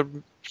to the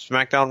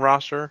SmackDown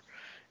roster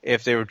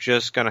if they were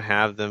just going to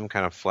have them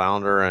kind of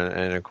flounder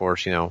and of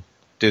course,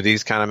 do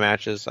these kind of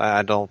matches?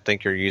 I don't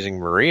think you're using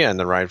Maria in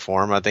the right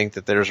form. I think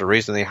that there's a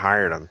reason they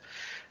hired him.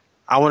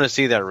 I want to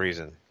see that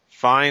reason.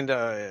 Find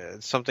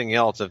something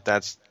else if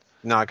that's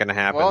not going to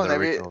happen.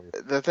 Well,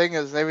 the thing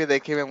is, maybe they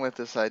came in with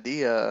this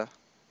idea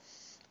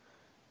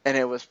and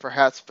it was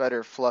perhaps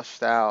better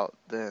flushed out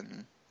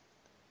than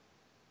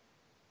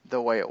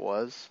the way it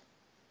was.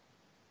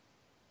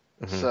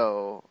 Mm-hmm.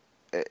 So,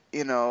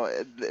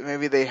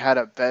 maybe they had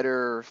a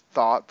better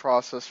thought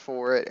process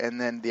for it,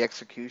 and then the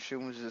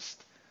execution was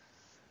just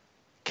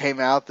came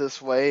out this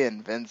way,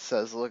 and Vince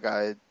says, look,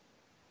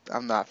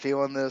 I'm not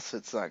feeling this,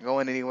 it's not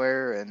going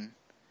anywhere, and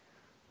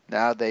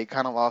now they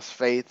kind of lost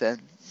faith,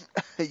 and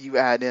you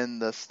add in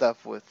the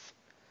stuff with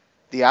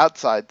the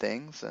outside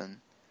things, and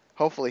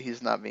hopefully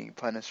he's not being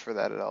punished for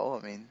that at all.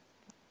 I mean,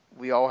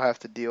 we all have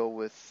to deal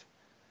with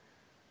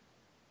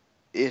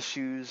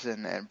issues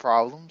and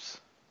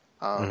problems.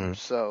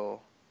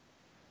 So,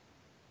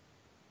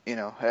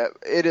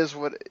 it is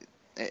what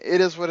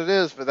it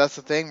is, but that's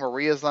the thing.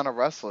 Maria's not a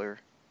wrestler.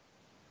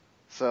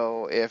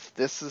 So if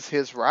this is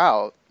his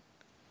route,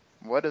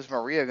 what is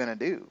Maria going to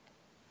do?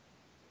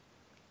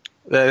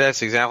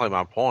 That's exactly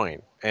my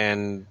point.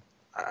 And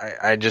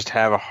I just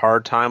have a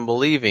hard time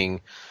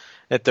believing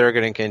that they're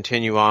going to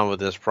continue on with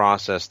this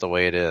process the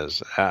way it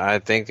is. I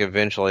think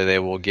eventually they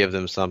will give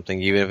them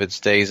something, even if it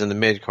stays in the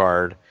mid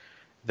card,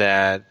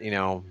 that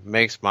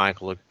makes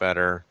Mike look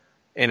better,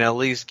 and at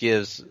least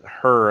gives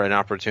her an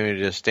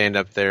opportunity to stand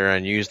up there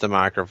and use the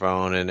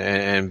microphone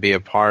and be a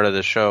part of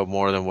the show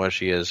more than what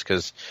she is.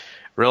 Because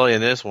really,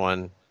 in this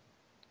one,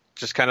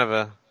 just kind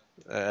of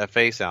a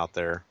face out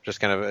there, just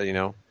kind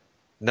of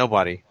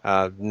nobody,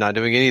 not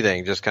doing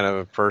anything, just kind of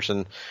a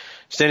person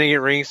standing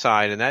at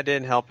ringside, and that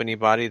didn't help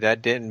anybody.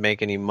 That didn't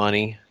make any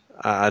money.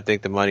 I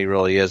think the money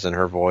really is in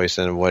her voice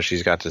and what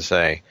she's got to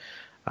say.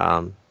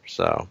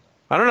 So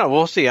I don't know.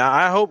 We'll see.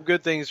 I hope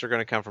good things are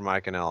going to come from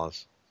Mike and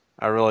Ellis.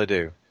 I really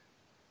do.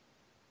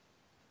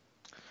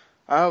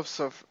 I hope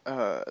so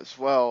as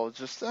well.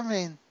 Just, I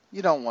mean,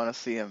 you don't want to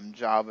see him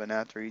jobbing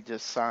after he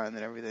just signed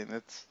and everything.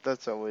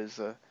 That's always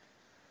a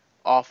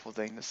awful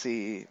thing to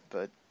see.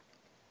 But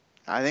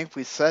I think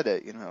we said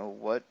it.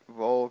 What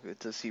role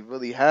does he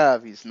really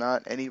have? He's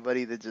not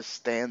anybody that just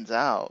stands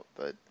out.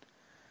 But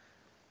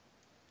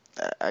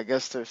I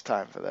guess there's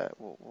time for that.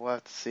 We'll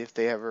have to see if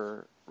they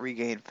ever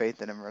regain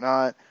faith in him or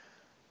not.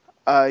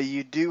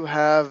 You do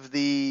have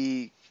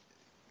the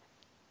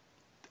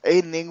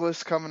Aiden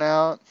English coming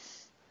out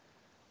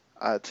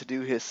to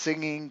do his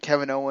singing.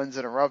 Kevin Owens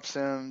interrupts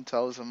him,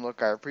 tells him,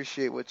 look, I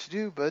appreciate what you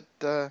do,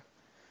 but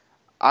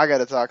I got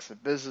to talk some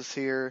business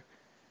here.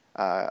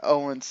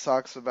 Owens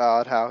talks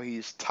about how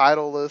he's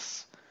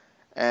titleless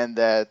and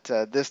that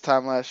this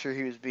time last year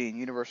he was being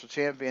Universal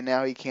Champion.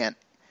 Now he can't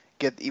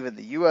get even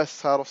the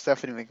U.S. title.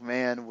 Stephanie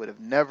McMahon would have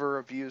never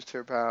abused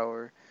her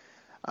power.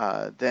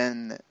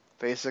 Then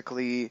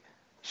basically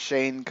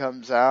Shane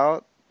comes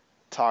out,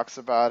 talks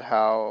about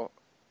how,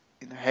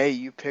 hey,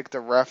 you picked a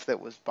ref that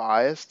was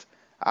biased.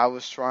 I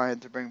was trying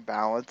to bring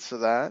balance to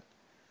that.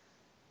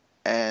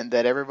 And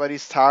that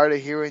everybody's tired of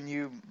hearing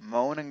you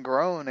moan and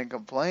groan and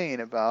complain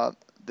about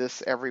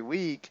this every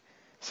week.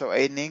 So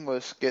Aiden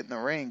English, get in the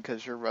ring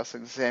because you're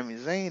wrestling Sami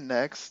Zayn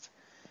next.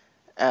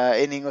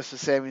 Aiden English and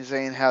Sami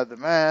Zayn have the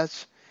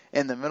match.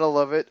 In the middle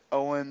of it,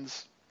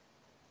 Owens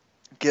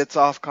gets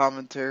off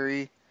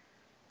commentary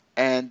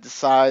and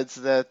decides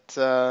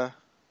that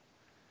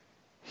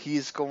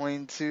he's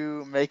going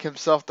to make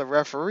himself the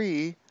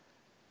referee,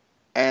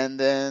 and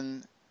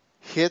then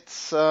hits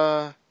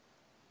Sami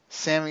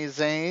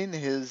Zayn,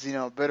 his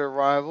bitter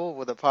rival,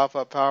 with a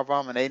pop-up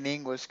powerbomb, and Aiden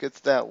English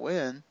gets that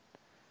win.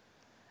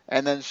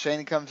 And then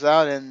Shane comes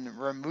out and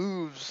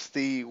removes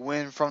the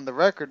win from the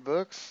record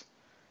books,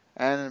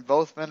 and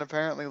both men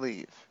apparently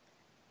leave.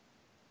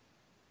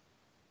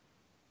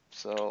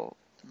 So,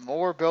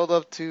 more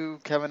build-up to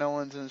Kevin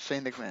Owens and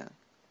Shane McMahon.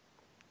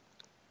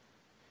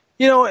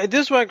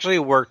 This actually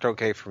worked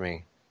okay for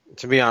me,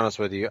 to be honest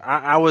with you.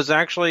 I was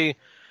actually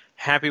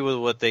happy with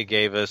what they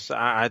gave us.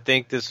 I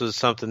think this was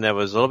something that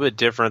was a little bit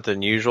different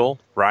than usual,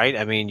 right?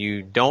 I mean,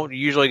 you don't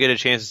usually get a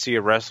chance to see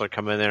a wrestler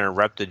come in there and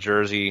rip the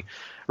jersey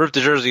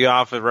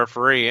off a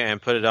referee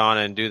and put it on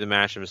and do the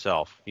match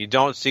himself. You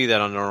don't see that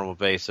on a normal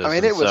basis. I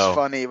mean, it was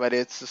funny, but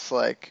it's just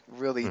like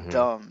really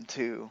dumb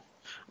too.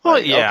 Well,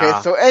 like, yeah.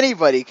 Okay, so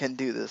anybody can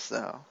do this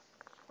now.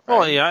 Right?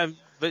 Well, yeah,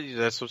 but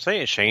that's what I'm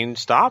saying. Shane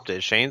stopped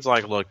it. Shane's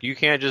like, look, you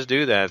can't just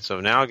do that. So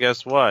now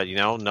guess what?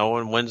 No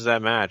one wins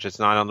that match. It's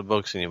not on the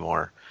books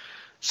anymore.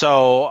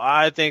 So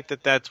I think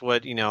that that's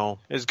what,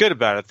 is good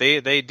about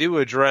it. They do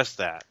address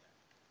that.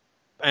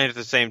 And at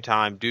the same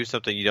time, do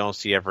something you don't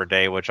see every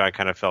day, which I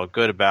kind of felt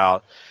good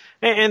about.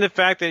 And the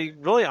fact that he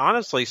really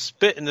honestly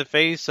spit in the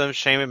face of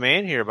Shane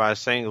McMahon here by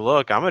saying,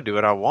 look, I'm going to do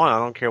what I want. I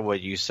don't care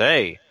what you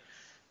say.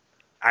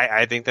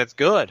 I think that's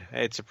good.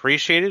 It's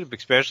appreciated,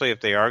 especially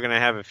if they are going to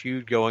have a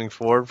feud going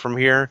forward from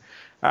here.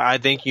 I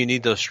think you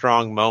need those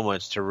strong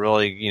moments to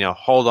really,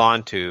 hold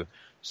on to.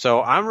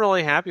 So I'm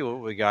really happy with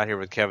what we got here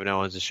with Kevin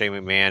Owens and Shane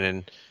McMahon.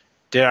 And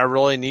did I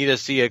really need to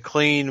see a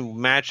clean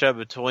matchup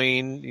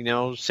between,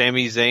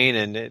 Sami Zayn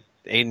and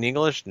Aiden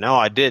English? No,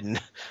 I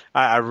didn't.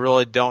 I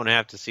really don't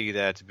have to see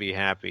that to be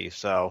happy.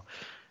 So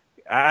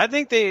I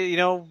think they,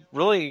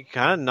 really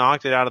kind of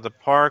knocked it out of the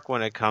park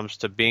when it comes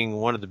to being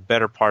one of the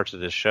better parts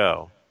of the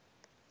show.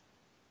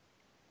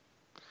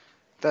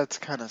 That's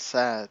kind of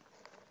sad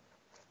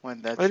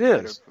when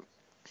that's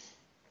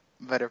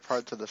better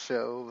parts of the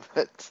show,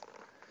 but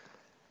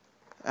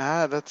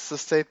that's the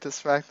state that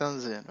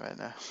SmackDown's in right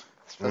now,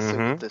 especially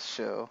with this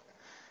show.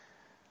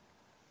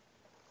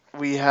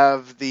 We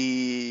have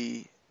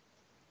the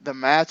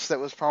match that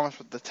was promised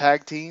with the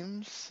tag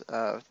teams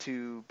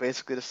to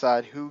basically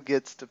decide who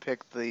gets to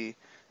pick the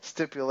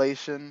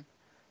stipulation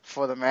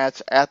for the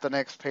match at the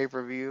next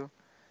pay-per-view.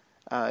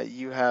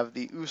 You have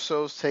the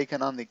Usos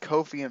taking on the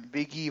Kofi and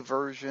Big E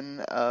version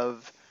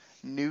of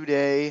New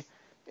Day.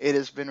 It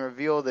has been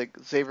revealed that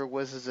Xavier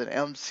Woods has an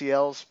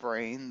MCL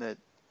sprain that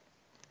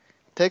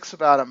takes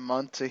about a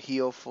month to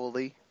heal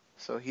fully,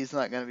 so he's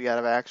not going to be out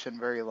of action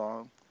very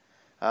long.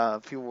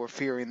 People were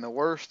fearing the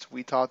worst.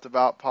 We talked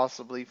about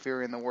possibly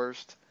fearing the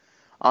worst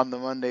on the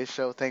Monday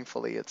show.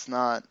 Thankfully, it's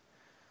not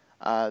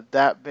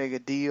that big a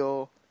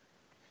deal.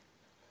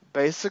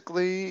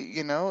 basically,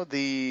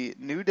 the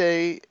New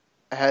Day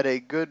had a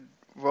good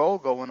role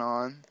going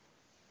on,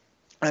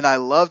 and I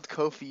loved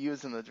Kofi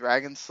using the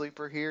Dragon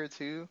Sleeper here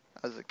too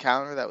as a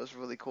counter. That was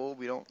really cool.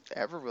 We don't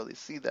ever really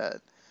see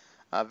that.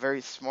 A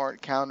very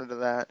smart counter to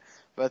that.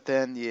 But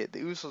then the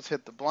Usos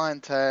hit the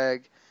blind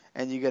tag,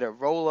 and you get a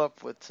roll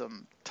up with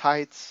some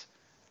tights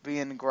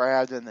being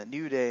grabbed, and the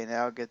New Day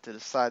now get to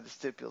decide the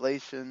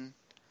stipulation.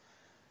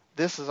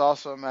 This is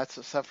also a match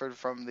that suffered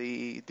from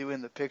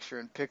doing the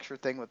picture-in-picture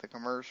thing with the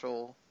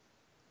commercial.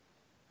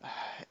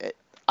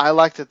 I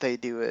like that they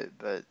do it,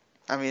 but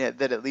I mean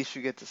that at least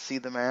you get to see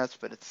the match,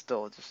 but it's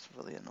still just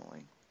really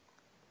annoying.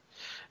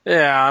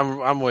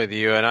 Yeah, I'm with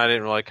you, and I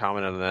didn't really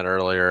comment on that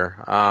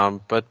earlier.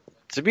 But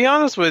to be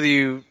honest with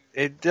you,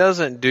 it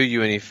doesn't do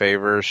you any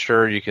favors.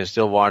 Sure, you can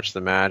still watch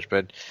the match,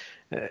 but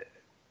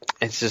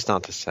it's just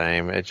not the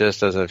same. It just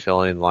doesn't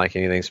feel like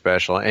anything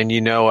special. And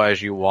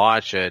as you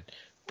watch it,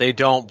 they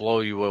don't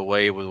blow you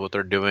away with what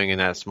they're doing in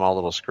that small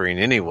little screen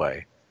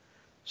anyway.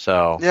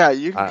 So yeah,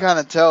 you can kind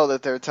of tell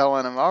that they're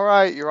telling him, all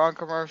right, you're on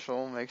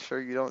commercial. Make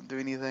sure you don't do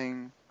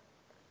anything,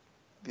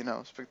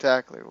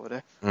 spectacular or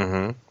whatever.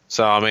 Mm-hmm.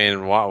 So, I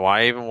mean,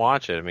 why even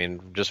watch it? I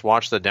mean, just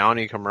watch the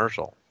Downey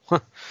commercial.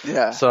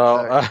 Yeah.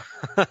 So,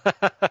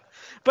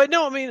 but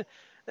no, I mean,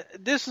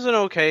 this is an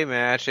okay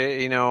match.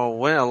 It,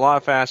 went a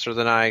lot faster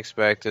than I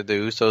expected. The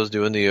Usos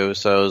doing the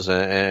Usos,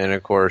 and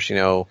of course,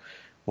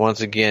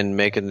 once again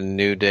making the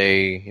New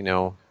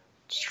Day,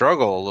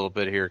 struggle a little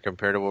bit here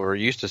compared to what we're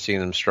used to seeing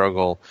them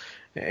struggle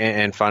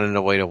and finding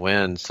a way to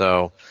win.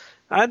 So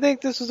I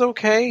think this is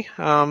okay.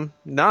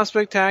 Not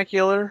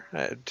spectacular.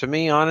 To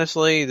me,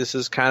 honestly, this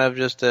is kind of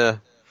just a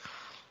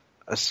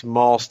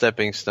small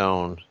stepping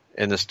stone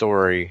in the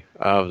story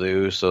of the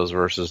Usos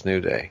versus New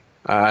Day.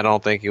 I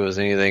don't think it was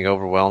anything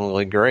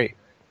overwhelmingly great.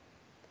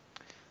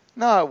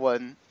 No, it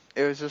wasn't.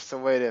 It was just a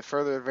way to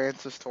further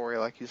advance the story,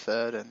 like you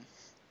said, and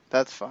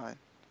that's fine.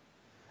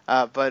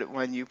 But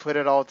when you put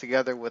it all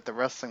together with the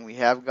wrestling we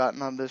have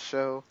gotten on this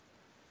show,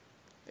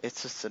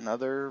 it's just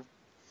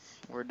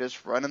we're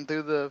just running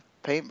through the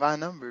paint by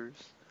numbers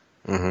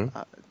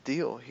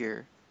deal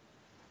here.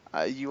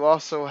 You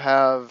also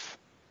have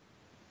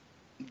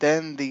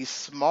then the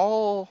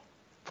small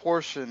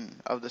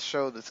portion of the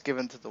show that's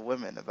given to the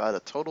women, about a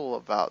total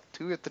of about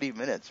 2 or 3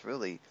 minutes,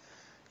 really.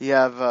 You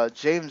have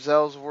James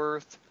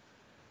Ellsworth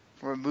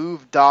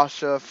remove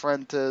Dasha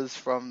Fuentes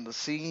from the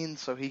scene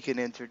so he can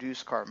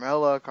introduce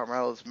Carmella.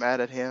 Carmella's mad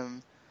at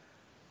him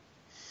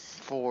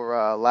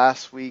for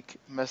last week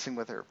messing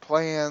with her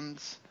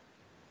plans.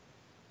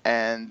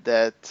 And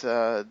that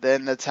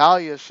then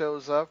Natalya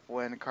shows up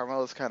when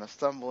Carmella's kind of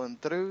stumbling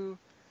through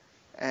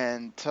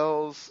and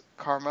tells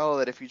Carmella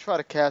that if you try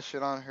to cash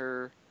in on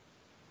her,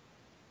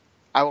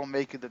 I will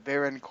make you the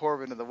Baron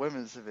Corbin of the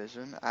women's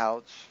division.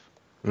 Ouch.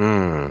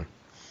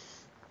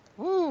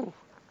 Woo!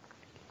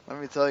 Let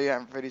me tell you,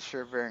 I'm pretty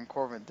sure Baron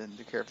Corbin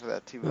didn't care for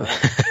that too much.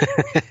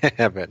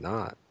 I bet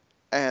not.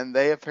 And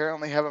they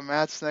apparently have a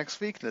match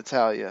next week,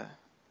 Natalya.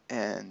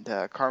 And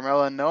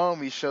Carmella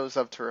Naomi shows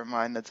up to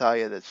remind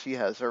Natalya that she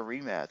has her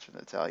rematch with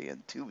Natalya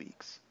in 2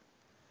 weeks.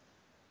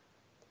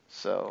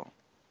 So,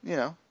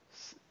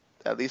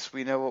 at least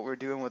we know what we're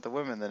doing with the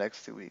women the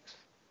next 2 weeks.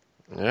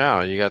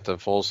 Yeah, you got the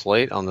full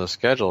slate on the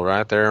schedule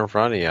right there in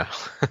front of you.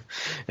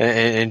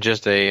 and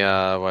just a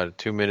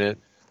 2-minute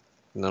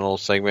little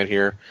segment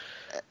here.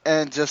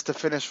 And just to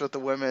finish with the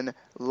women,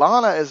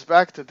 Lana is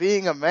back to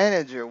being a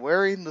manager,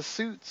 wearing the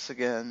suits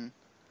again.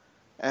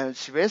 And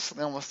she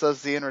basically almost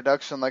does the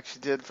introduction like she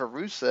did for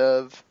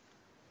Rusev,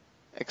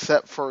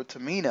 except for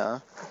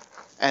Tamina.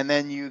 And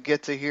then you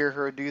get to hear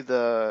her do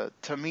the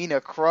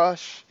Tamina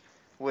Crush,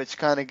 which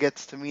kind of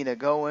gets Tamina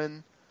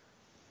going.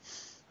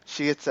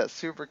 She hits that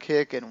super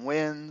kick and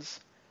wins.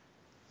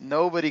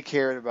 Nobody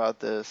cared about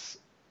this.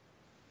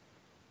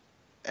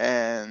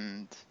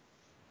 And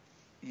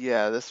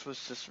yeah, this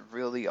was just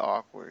really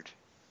awkward.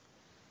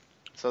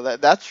 So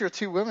that's your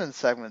 2 women's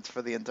segments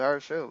for the entire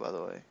show, by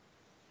the way.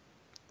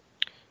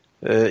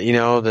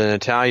 The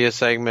Natalya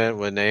segment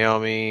with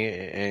Naomi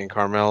and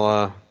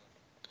Carmella,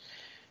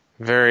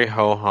 very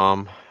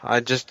ho-hum. I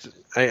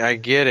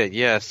get it.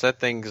 Yeah, set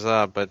things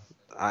up, but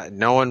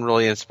no one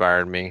really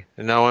inspired me.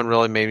 No one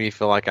really made me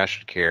feel like I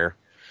should care.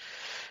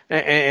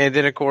 And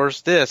then, of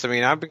course, this. I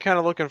mean, I've been kind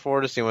of looking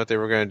forward to seeing what they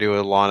were going to do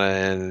with Lana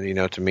and,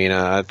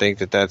 Tamina. I think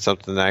that that's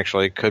something that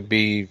actually could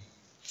be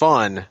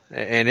fun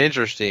and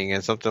interesting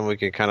and something we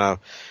could kind of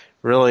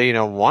really,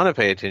 want to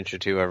pay attention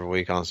to every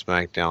week on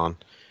SmackDown.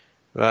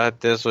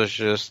 But this was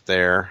just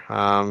there.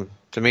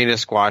 Tamina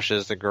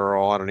squashes the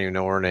girl. I don't even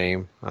know her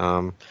name.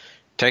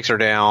 Takes her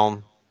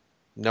down.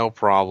 No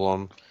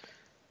problem.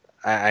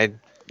 I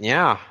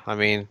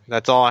mean,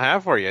 that's all I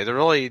have for you. They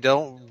really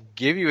don't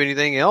give you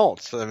anything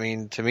else. I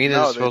mean,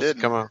 Tamina's supposed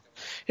to come out.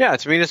 Yeah,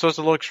 Tamina's supposed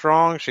to look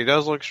strong. She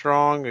does look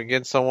strong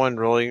against someone,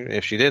 really.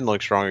 If she didn't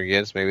look strong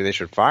against, maybe they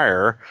should fire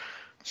her.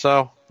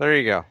 So, there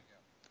you go.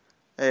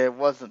 It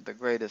wasn't the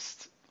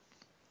greatest,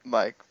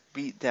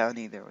 beat down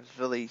either. It was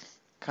really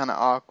kind of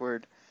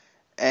awkward.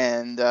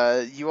 And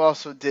you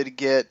also did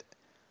get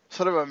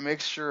sort of a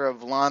mixture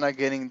of Lana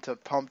getting to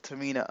pump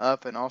Tamina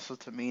up and also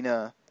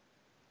Tamina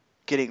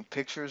getting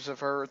pictures of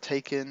her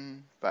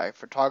taken by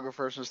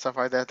photographers and stuff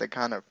like that that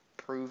kind of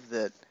prove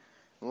that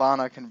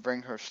Lana can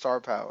bring her star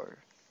power.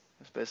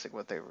 That's basically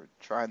what they were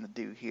trying to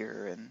do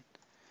here, and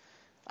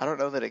I don't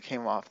know that it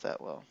came off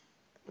that well.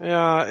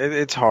 Yeah,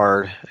 it's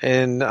hard.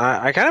 And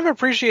I kind of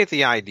appreciate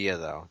the idea,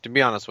 though, to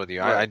be honest with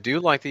you. Right. I do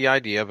like the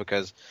idea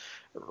because,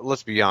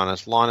 let's be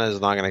honest, Lana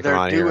is not going to come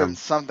out They're here. doing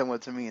something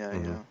with Tamina,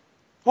 you know.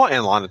 Well,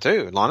 and Lana,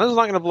 too. Lana's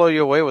not going to blow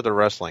you away with her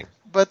wrestling.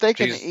 But they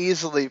can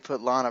easily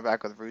put Lana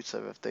back with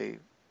Rusev if they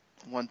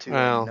want to,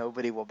 and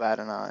nobody will bat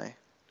an eye.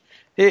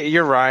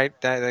 You're right.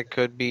 That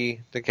could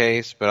be the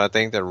case, but I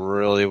think they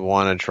really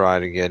want to try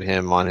to get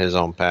him on his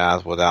own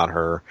path without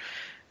her.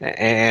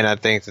 And I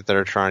think that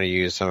they're trying to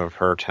use some of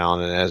her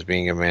talent as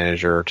being a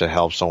manager to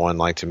help someone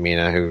like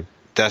Tamina who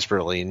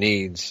desperately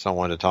needs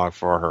someone to talk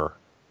for her.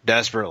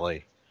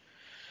 Desperately.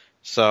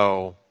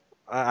 So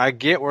I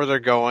get where they're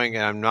going,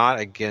 and I'm not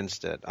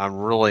against it. I'm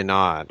really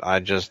not. I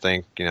just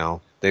think,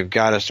 they've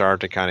got to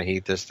start to kind of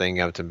heat this thing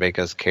up to make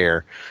us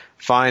care.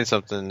 Find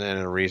something and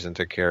a reason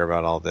to care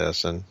about all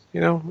this. And,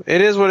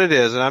 it is what it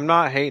is, and I'm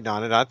not hating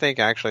on it. I think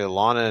actually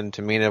Lana and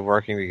Tamina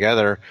working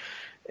together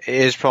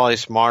is probably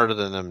smarter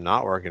than them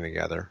not working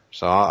together.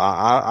 So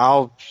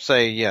I'll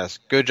say yes,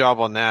 good job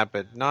on that,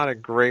 but not a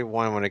great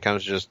one when it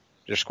comes to just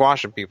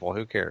squashing people.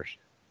 Who cares?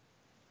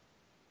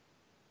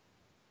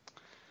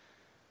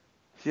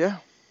 Yeah.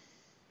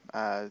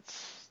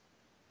 That's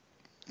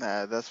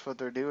what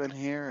they're doing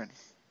here, and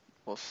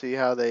we'll see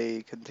how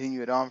they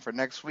continue it on for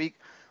next week.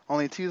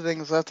 Only 2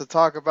 things left to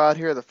talk about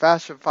here. The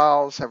Fashion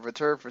Files have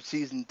returned for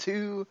Season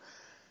 2.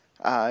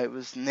 It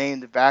was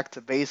named Back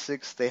to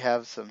Basics. They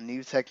have some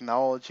new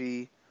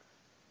technology,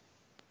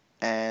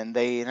 and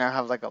they now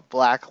have like a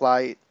black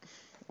light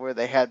where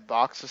they had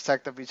boxes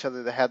stacked up each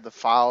other. They had the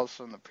files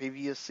from the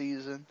previous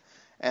season,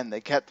 and they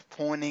kept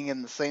pointing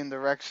in the same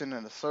direction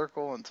in a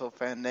circle until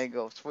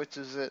Fandango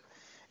switches it,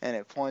 and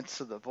it points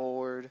to the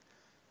board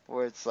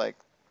where it's like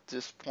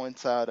just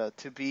points out a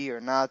to be or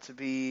not to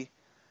be.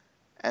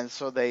 And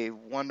so they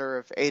wonder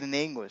if Aiden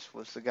English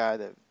was the guy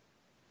that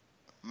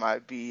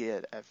might be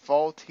at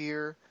fault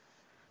here.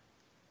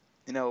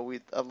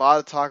 A lot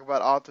of talk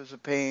about Authors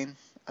of Pain.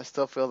 I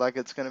still feel like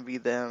it's going to be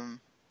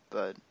them,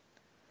 but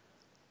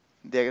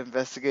the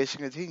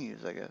investigation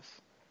continues, I guess.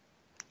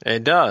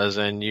 It does,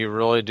 and you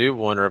really do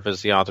wonder if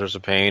it's the Authors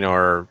of Pain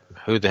or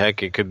who the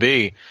heck it could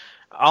be.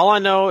 All I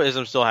know is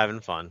I'm still having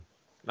fun.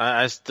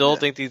 I still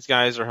think these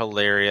guys are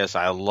hilarious.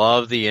 I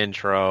love the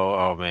intro.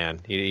 Oh,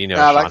 man. I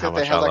Sean, like how that they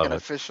much have I like love an it.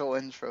 official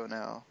intro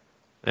now.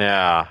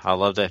 Yeah, I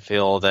love that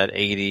feel, that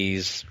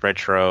 80s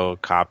retro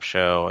cop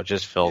show. It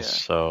just feels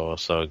so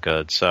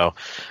good. So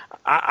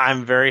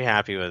I'm very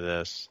happy with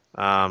this.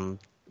 This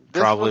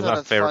probably wasn't my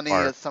as favorite funny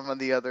part. as some of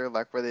the other,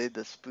 like where they did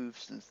the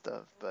spoofs and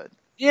stuff, but...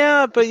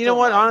 Yeah, but you know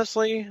what? Nice.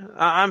 Honestly,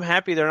 I'm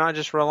happy they're not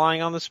just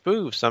relying on the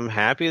spoofs. I'm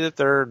happy that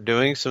they're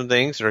doing some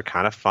things that are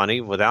kind of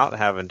funny without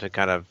having to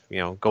kind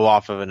of, go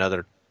off of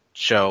another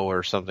show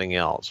or something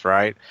else,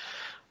 right?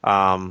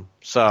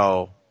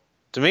 So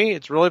to me,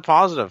 it's really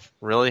positive.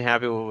 Really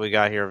happy with what we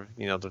got here,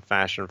 the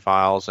Fashion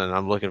Files, and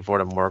I'm looking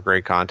forward to more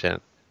great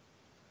content.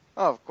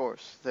 Oh, of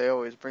course. They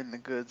always bring the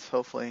goods.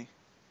 Hopefully,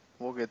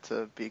 we'll get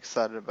to be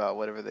excited about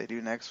whatever they do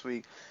next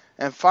week.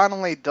 And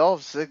finally,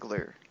 Dolph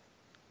Ziggler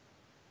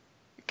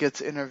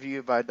gets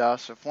interviewed by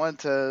Dasha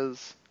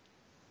Fuentes,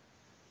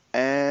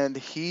 and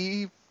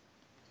he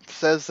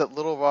says that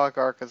Little Rock,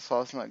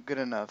 Arkansas is not good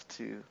enough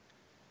to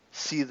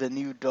see the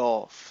new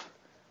Dolph.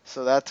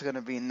 So that's going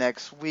to be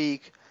next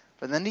week.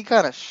 But then he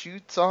kind of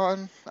shoots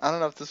on. I don't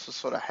know if this was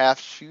sort of half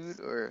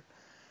shoot or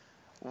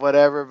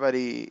whatever, but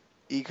he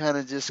kind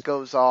of just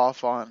goes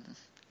off on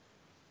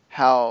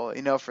how,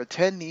 for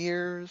 10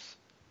 years,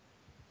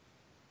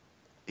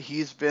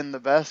 he's been the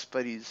best,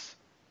 but he's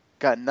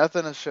got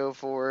nothing to show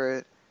for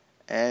it.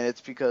 And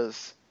it's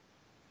because,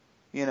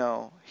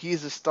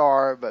 he's a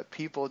star, but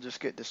people just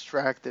get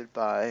distracted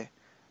by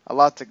a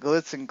lot of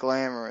glitz and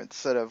glamour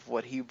instead of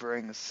what he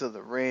brings to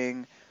the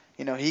ring.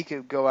 He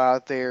could go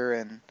out there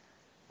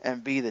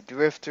and be the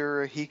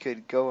drifter. He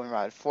could go and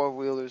ride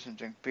 4-wheelers and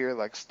drink beer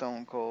like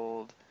Stone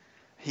Cold.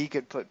 He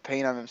could put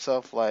paint on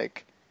himself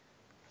like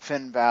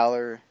Finn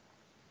Balor.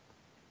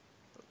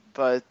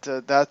 But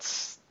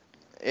that's,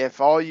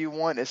 if all you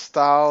want is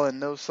style and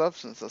no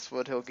substance, that's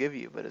what he'll give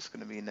you. But it's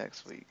going to be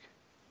next week.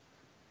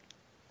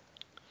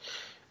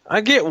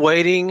 I get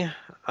waiting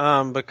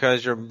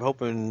because you're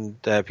hoping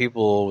that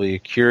people will be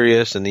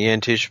curious and the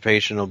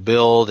anticipation will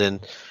build.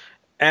 And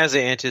as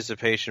the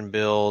anticipation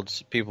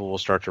builds, people will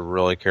start to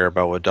really care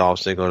about what Dolph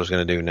Ziggler is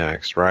going to do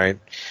next, right?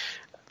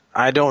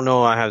 I don't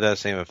know I have that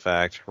same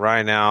effect.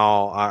 Right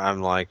now,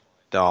 I'm like,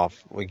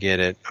 Dolph, we get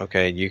it.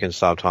 Okay, you can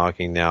stop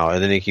talking now.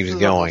 And then he keeps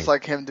going. Almost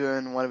like him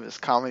doing one of his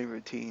comedy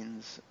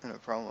routines in a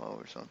promo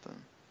or something.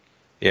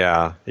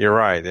 Yeah, you're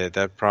right.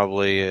 That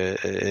probably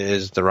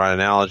is the right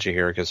analogy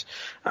here, because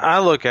I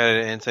look at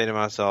it and say to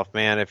myself,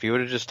 man, if you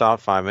would have just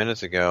stopped 5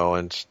 minutes ago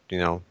and,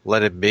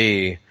 let it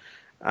be,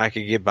 I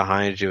could get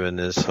behind you in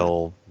this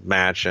whole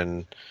match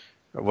and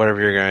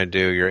whatever you're going to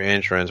do, your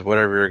entrance,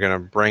 whatever you're going to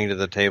bring to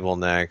the table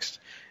next,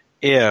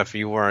 if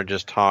you weren't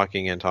just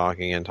talking and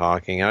talking and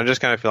talking. And I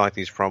just kind of feel like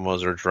these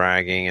promos are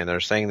dragging and they're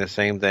saying the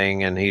same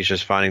thing and he's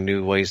just finding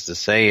new ways to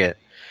say it.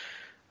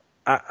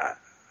 I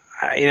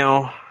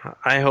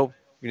hope,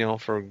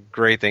 for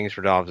great things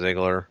for Dolph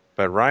Ziggler.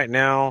 But right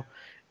now,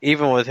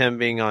 even with him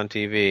being on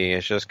TV,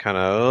 it's just kind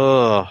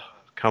of,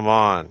 come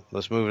on,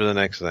 let's move to the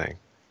next thing.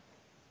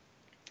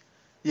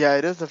 Yeah,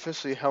 it is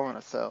officially Hell in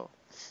a Cell,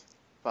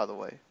 by the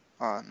way,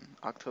 on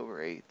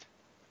October 8th.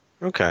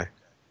 Okay.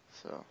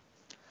 So,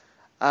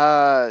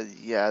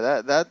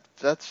 yeah,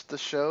 that's the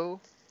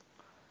show.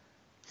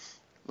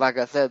 Like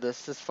I said,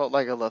 this just felt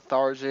like a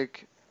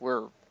lethargic,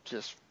 we're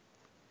just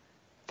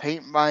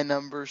paint by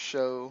numbers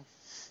show.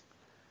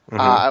 Mm-hmm.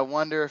 I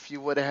wonder if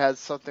you would have had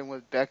something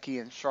with Becky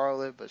and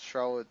Charlotte, but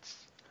Charlotte's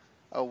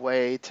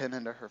away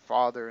tending to her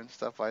father and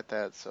stuff like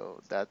that,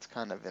 so that's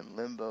kind of in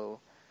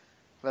limbo.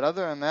 But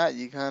other than that,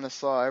 you kind of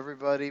saw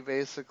everybody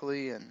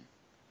basically, and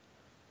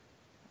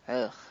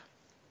I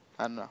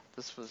don't know.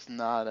 This was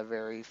not a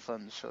very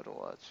fun show to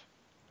watch.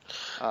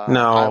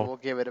 No. I will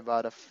give it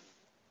about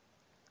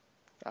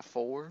a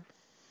 4.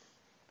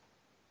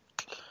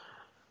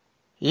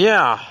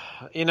 Yeah,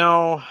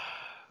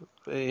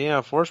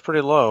 4's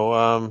pretty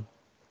low.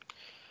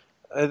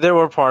 There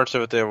were parts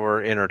of it that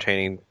were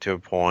entertaining to a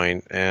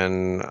point,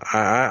 and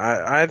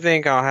I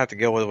think I'll have to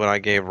go with what I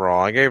gave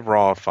Raw. I gave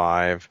Raw a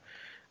 5.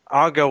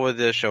 I'll go with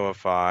this show a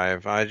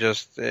 5.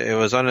 It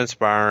was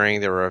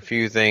uninspiring. There were a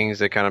few things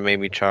that kind of made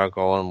me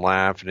chuckle and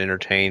laugh and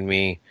entertain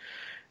me.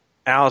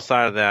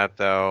 Outside of that,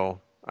 though,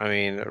 I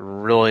mean,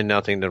 really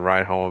nothing to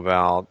write home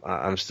about.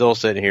 I'm still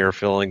sitting here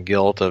feeling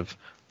guilt of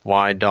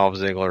why Dolph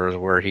Ziggler is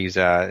where he's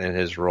at in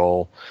his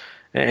role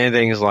and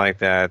things like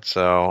that.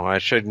 So I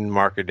shouldn't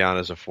mark it down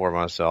as a 4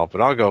 myself, but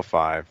I'll go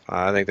 5.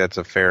 I think that's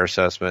a fair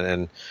assessment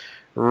and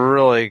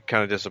really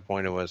kind of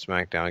disappointed what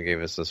SmackDown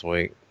gave us this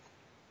week.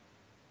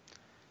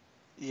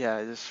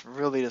 Yeah, just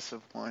really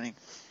disappointing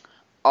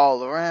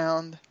all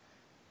around.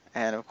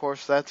 And of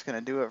course, that's going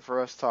to do it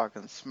for us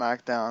talking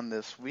SmackDown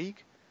this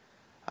week.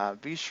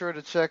 Be sure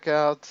to check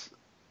out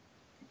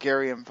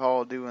Gary and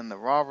Paul doing the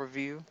Raw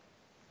review,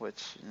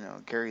 which,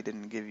 Gary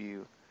didn't give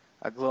you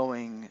a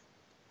glowing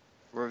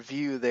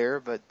review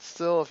there, but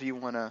still, if you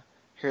want to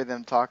hear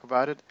them talk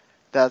about it,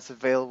 that's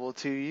available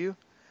to you.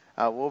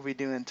 We'll be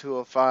doing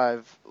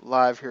 205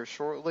 live here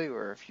shortly,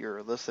 or if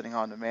you're listening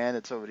on demand,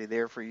 it's already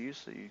there for you,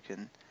 so you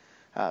can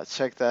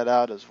check that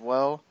out as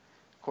well.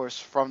 Of course,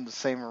 from the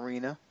same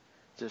arena,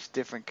 just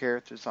different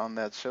characters on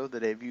that show, the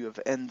debut of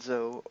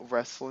Enzo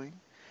Wrestling.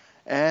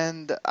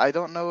 And I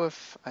don't know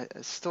if, I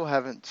still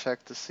haven't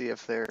checked to see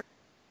if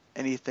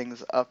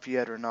anything's up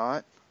yet or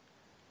not.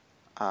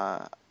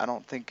 I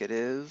don't think it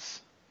is,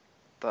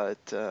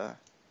 but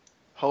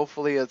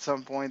hopefully at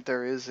some point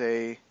there is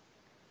a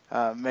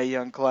Mae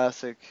Young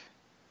Classic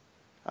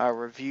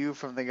review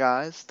from the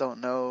guys.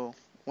 Don't know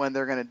when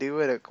they're going to do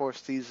it. Of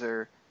course,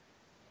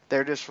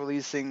 they're just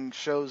releasing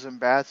shows in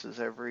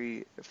batches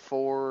every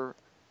 4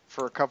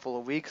 for a couple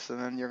of weeks,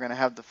 and then you're going to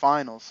have the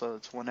final, so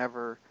it's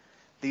whenever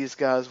these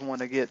guys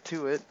want to get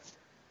to it.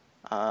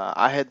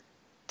 I had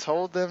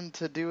told them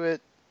to do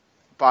it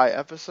by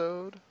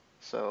episode,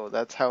 so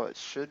that's how it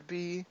should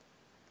be,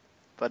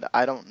 but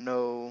I don't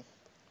know.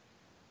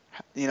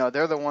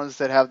 They're the ones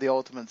that have the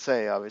ultimate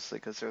say, obviously,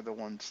 because they're the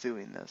ones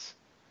doing this.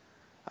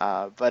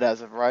 But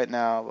as of right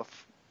now,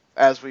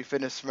 as we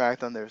finish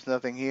SmackDown, there's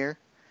nothing here.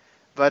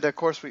 But, of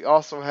course, we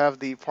also have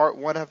the Part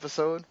 1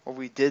 episode where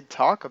we did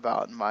talk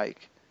about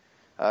Mike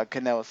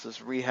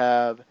Kanellis'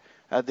 rehab,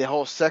 the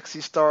whole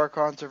Sexy Star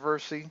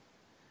controversy.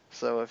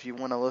 So if you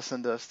want to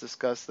listen to us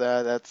discuss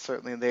that, that's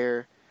certainly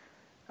there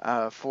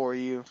for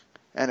you.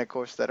 And, of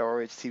course, that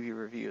RH TV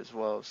review as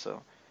well.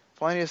 So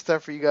plenty of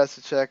stuff for you guys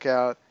to check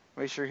out.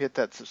 Make sure you hit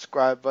that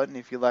subscribe button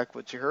if you like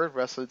what you heard,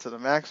 Wrestling to the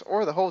Max,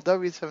 or the whole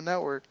WTF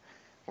Network,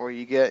 where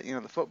you get,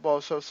 the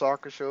football show,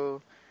 soccer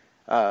show,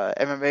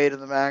 MMA to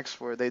the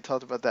Max, where they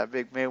talked about that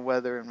big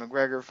Mayweather and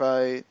McGregor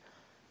fight.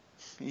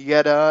 You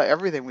get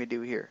everything we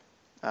do here.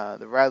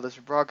 The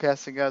Radless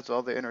Broadcasting guys,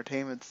 all the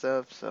entertainment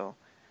stuff. So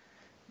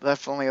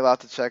definitely a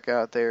lot to check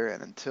out there.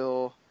 And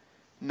until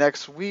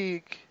next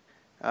week,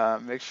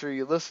 make sure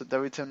you listen to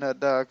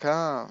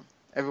WTMNet.com,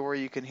 everywhere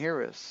you can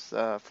hear us.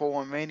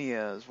 41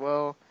 Mania as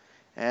well.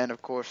 And,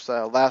 of course,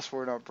 Last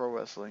Word on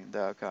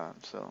ProWrestling.com.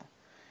 So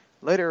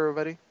later,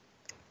 everybody.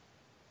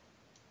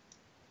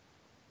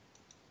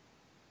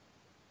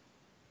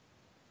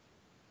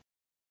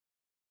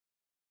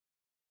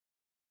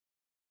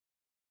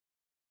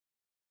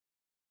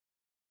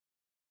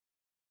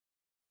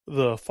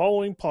 The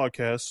following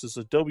podcast is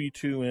a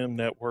W2M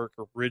Network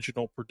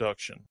original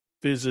production.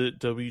 Visit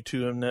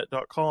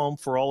W2Mnet.com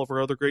for all of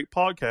our other great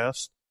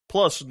podcasts,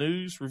 plus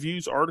news,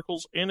 reviews,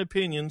 articles, and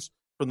opinions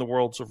from the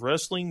worlds of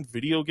wrestling,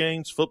 video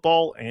games,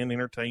 football, and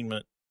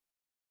entertainment.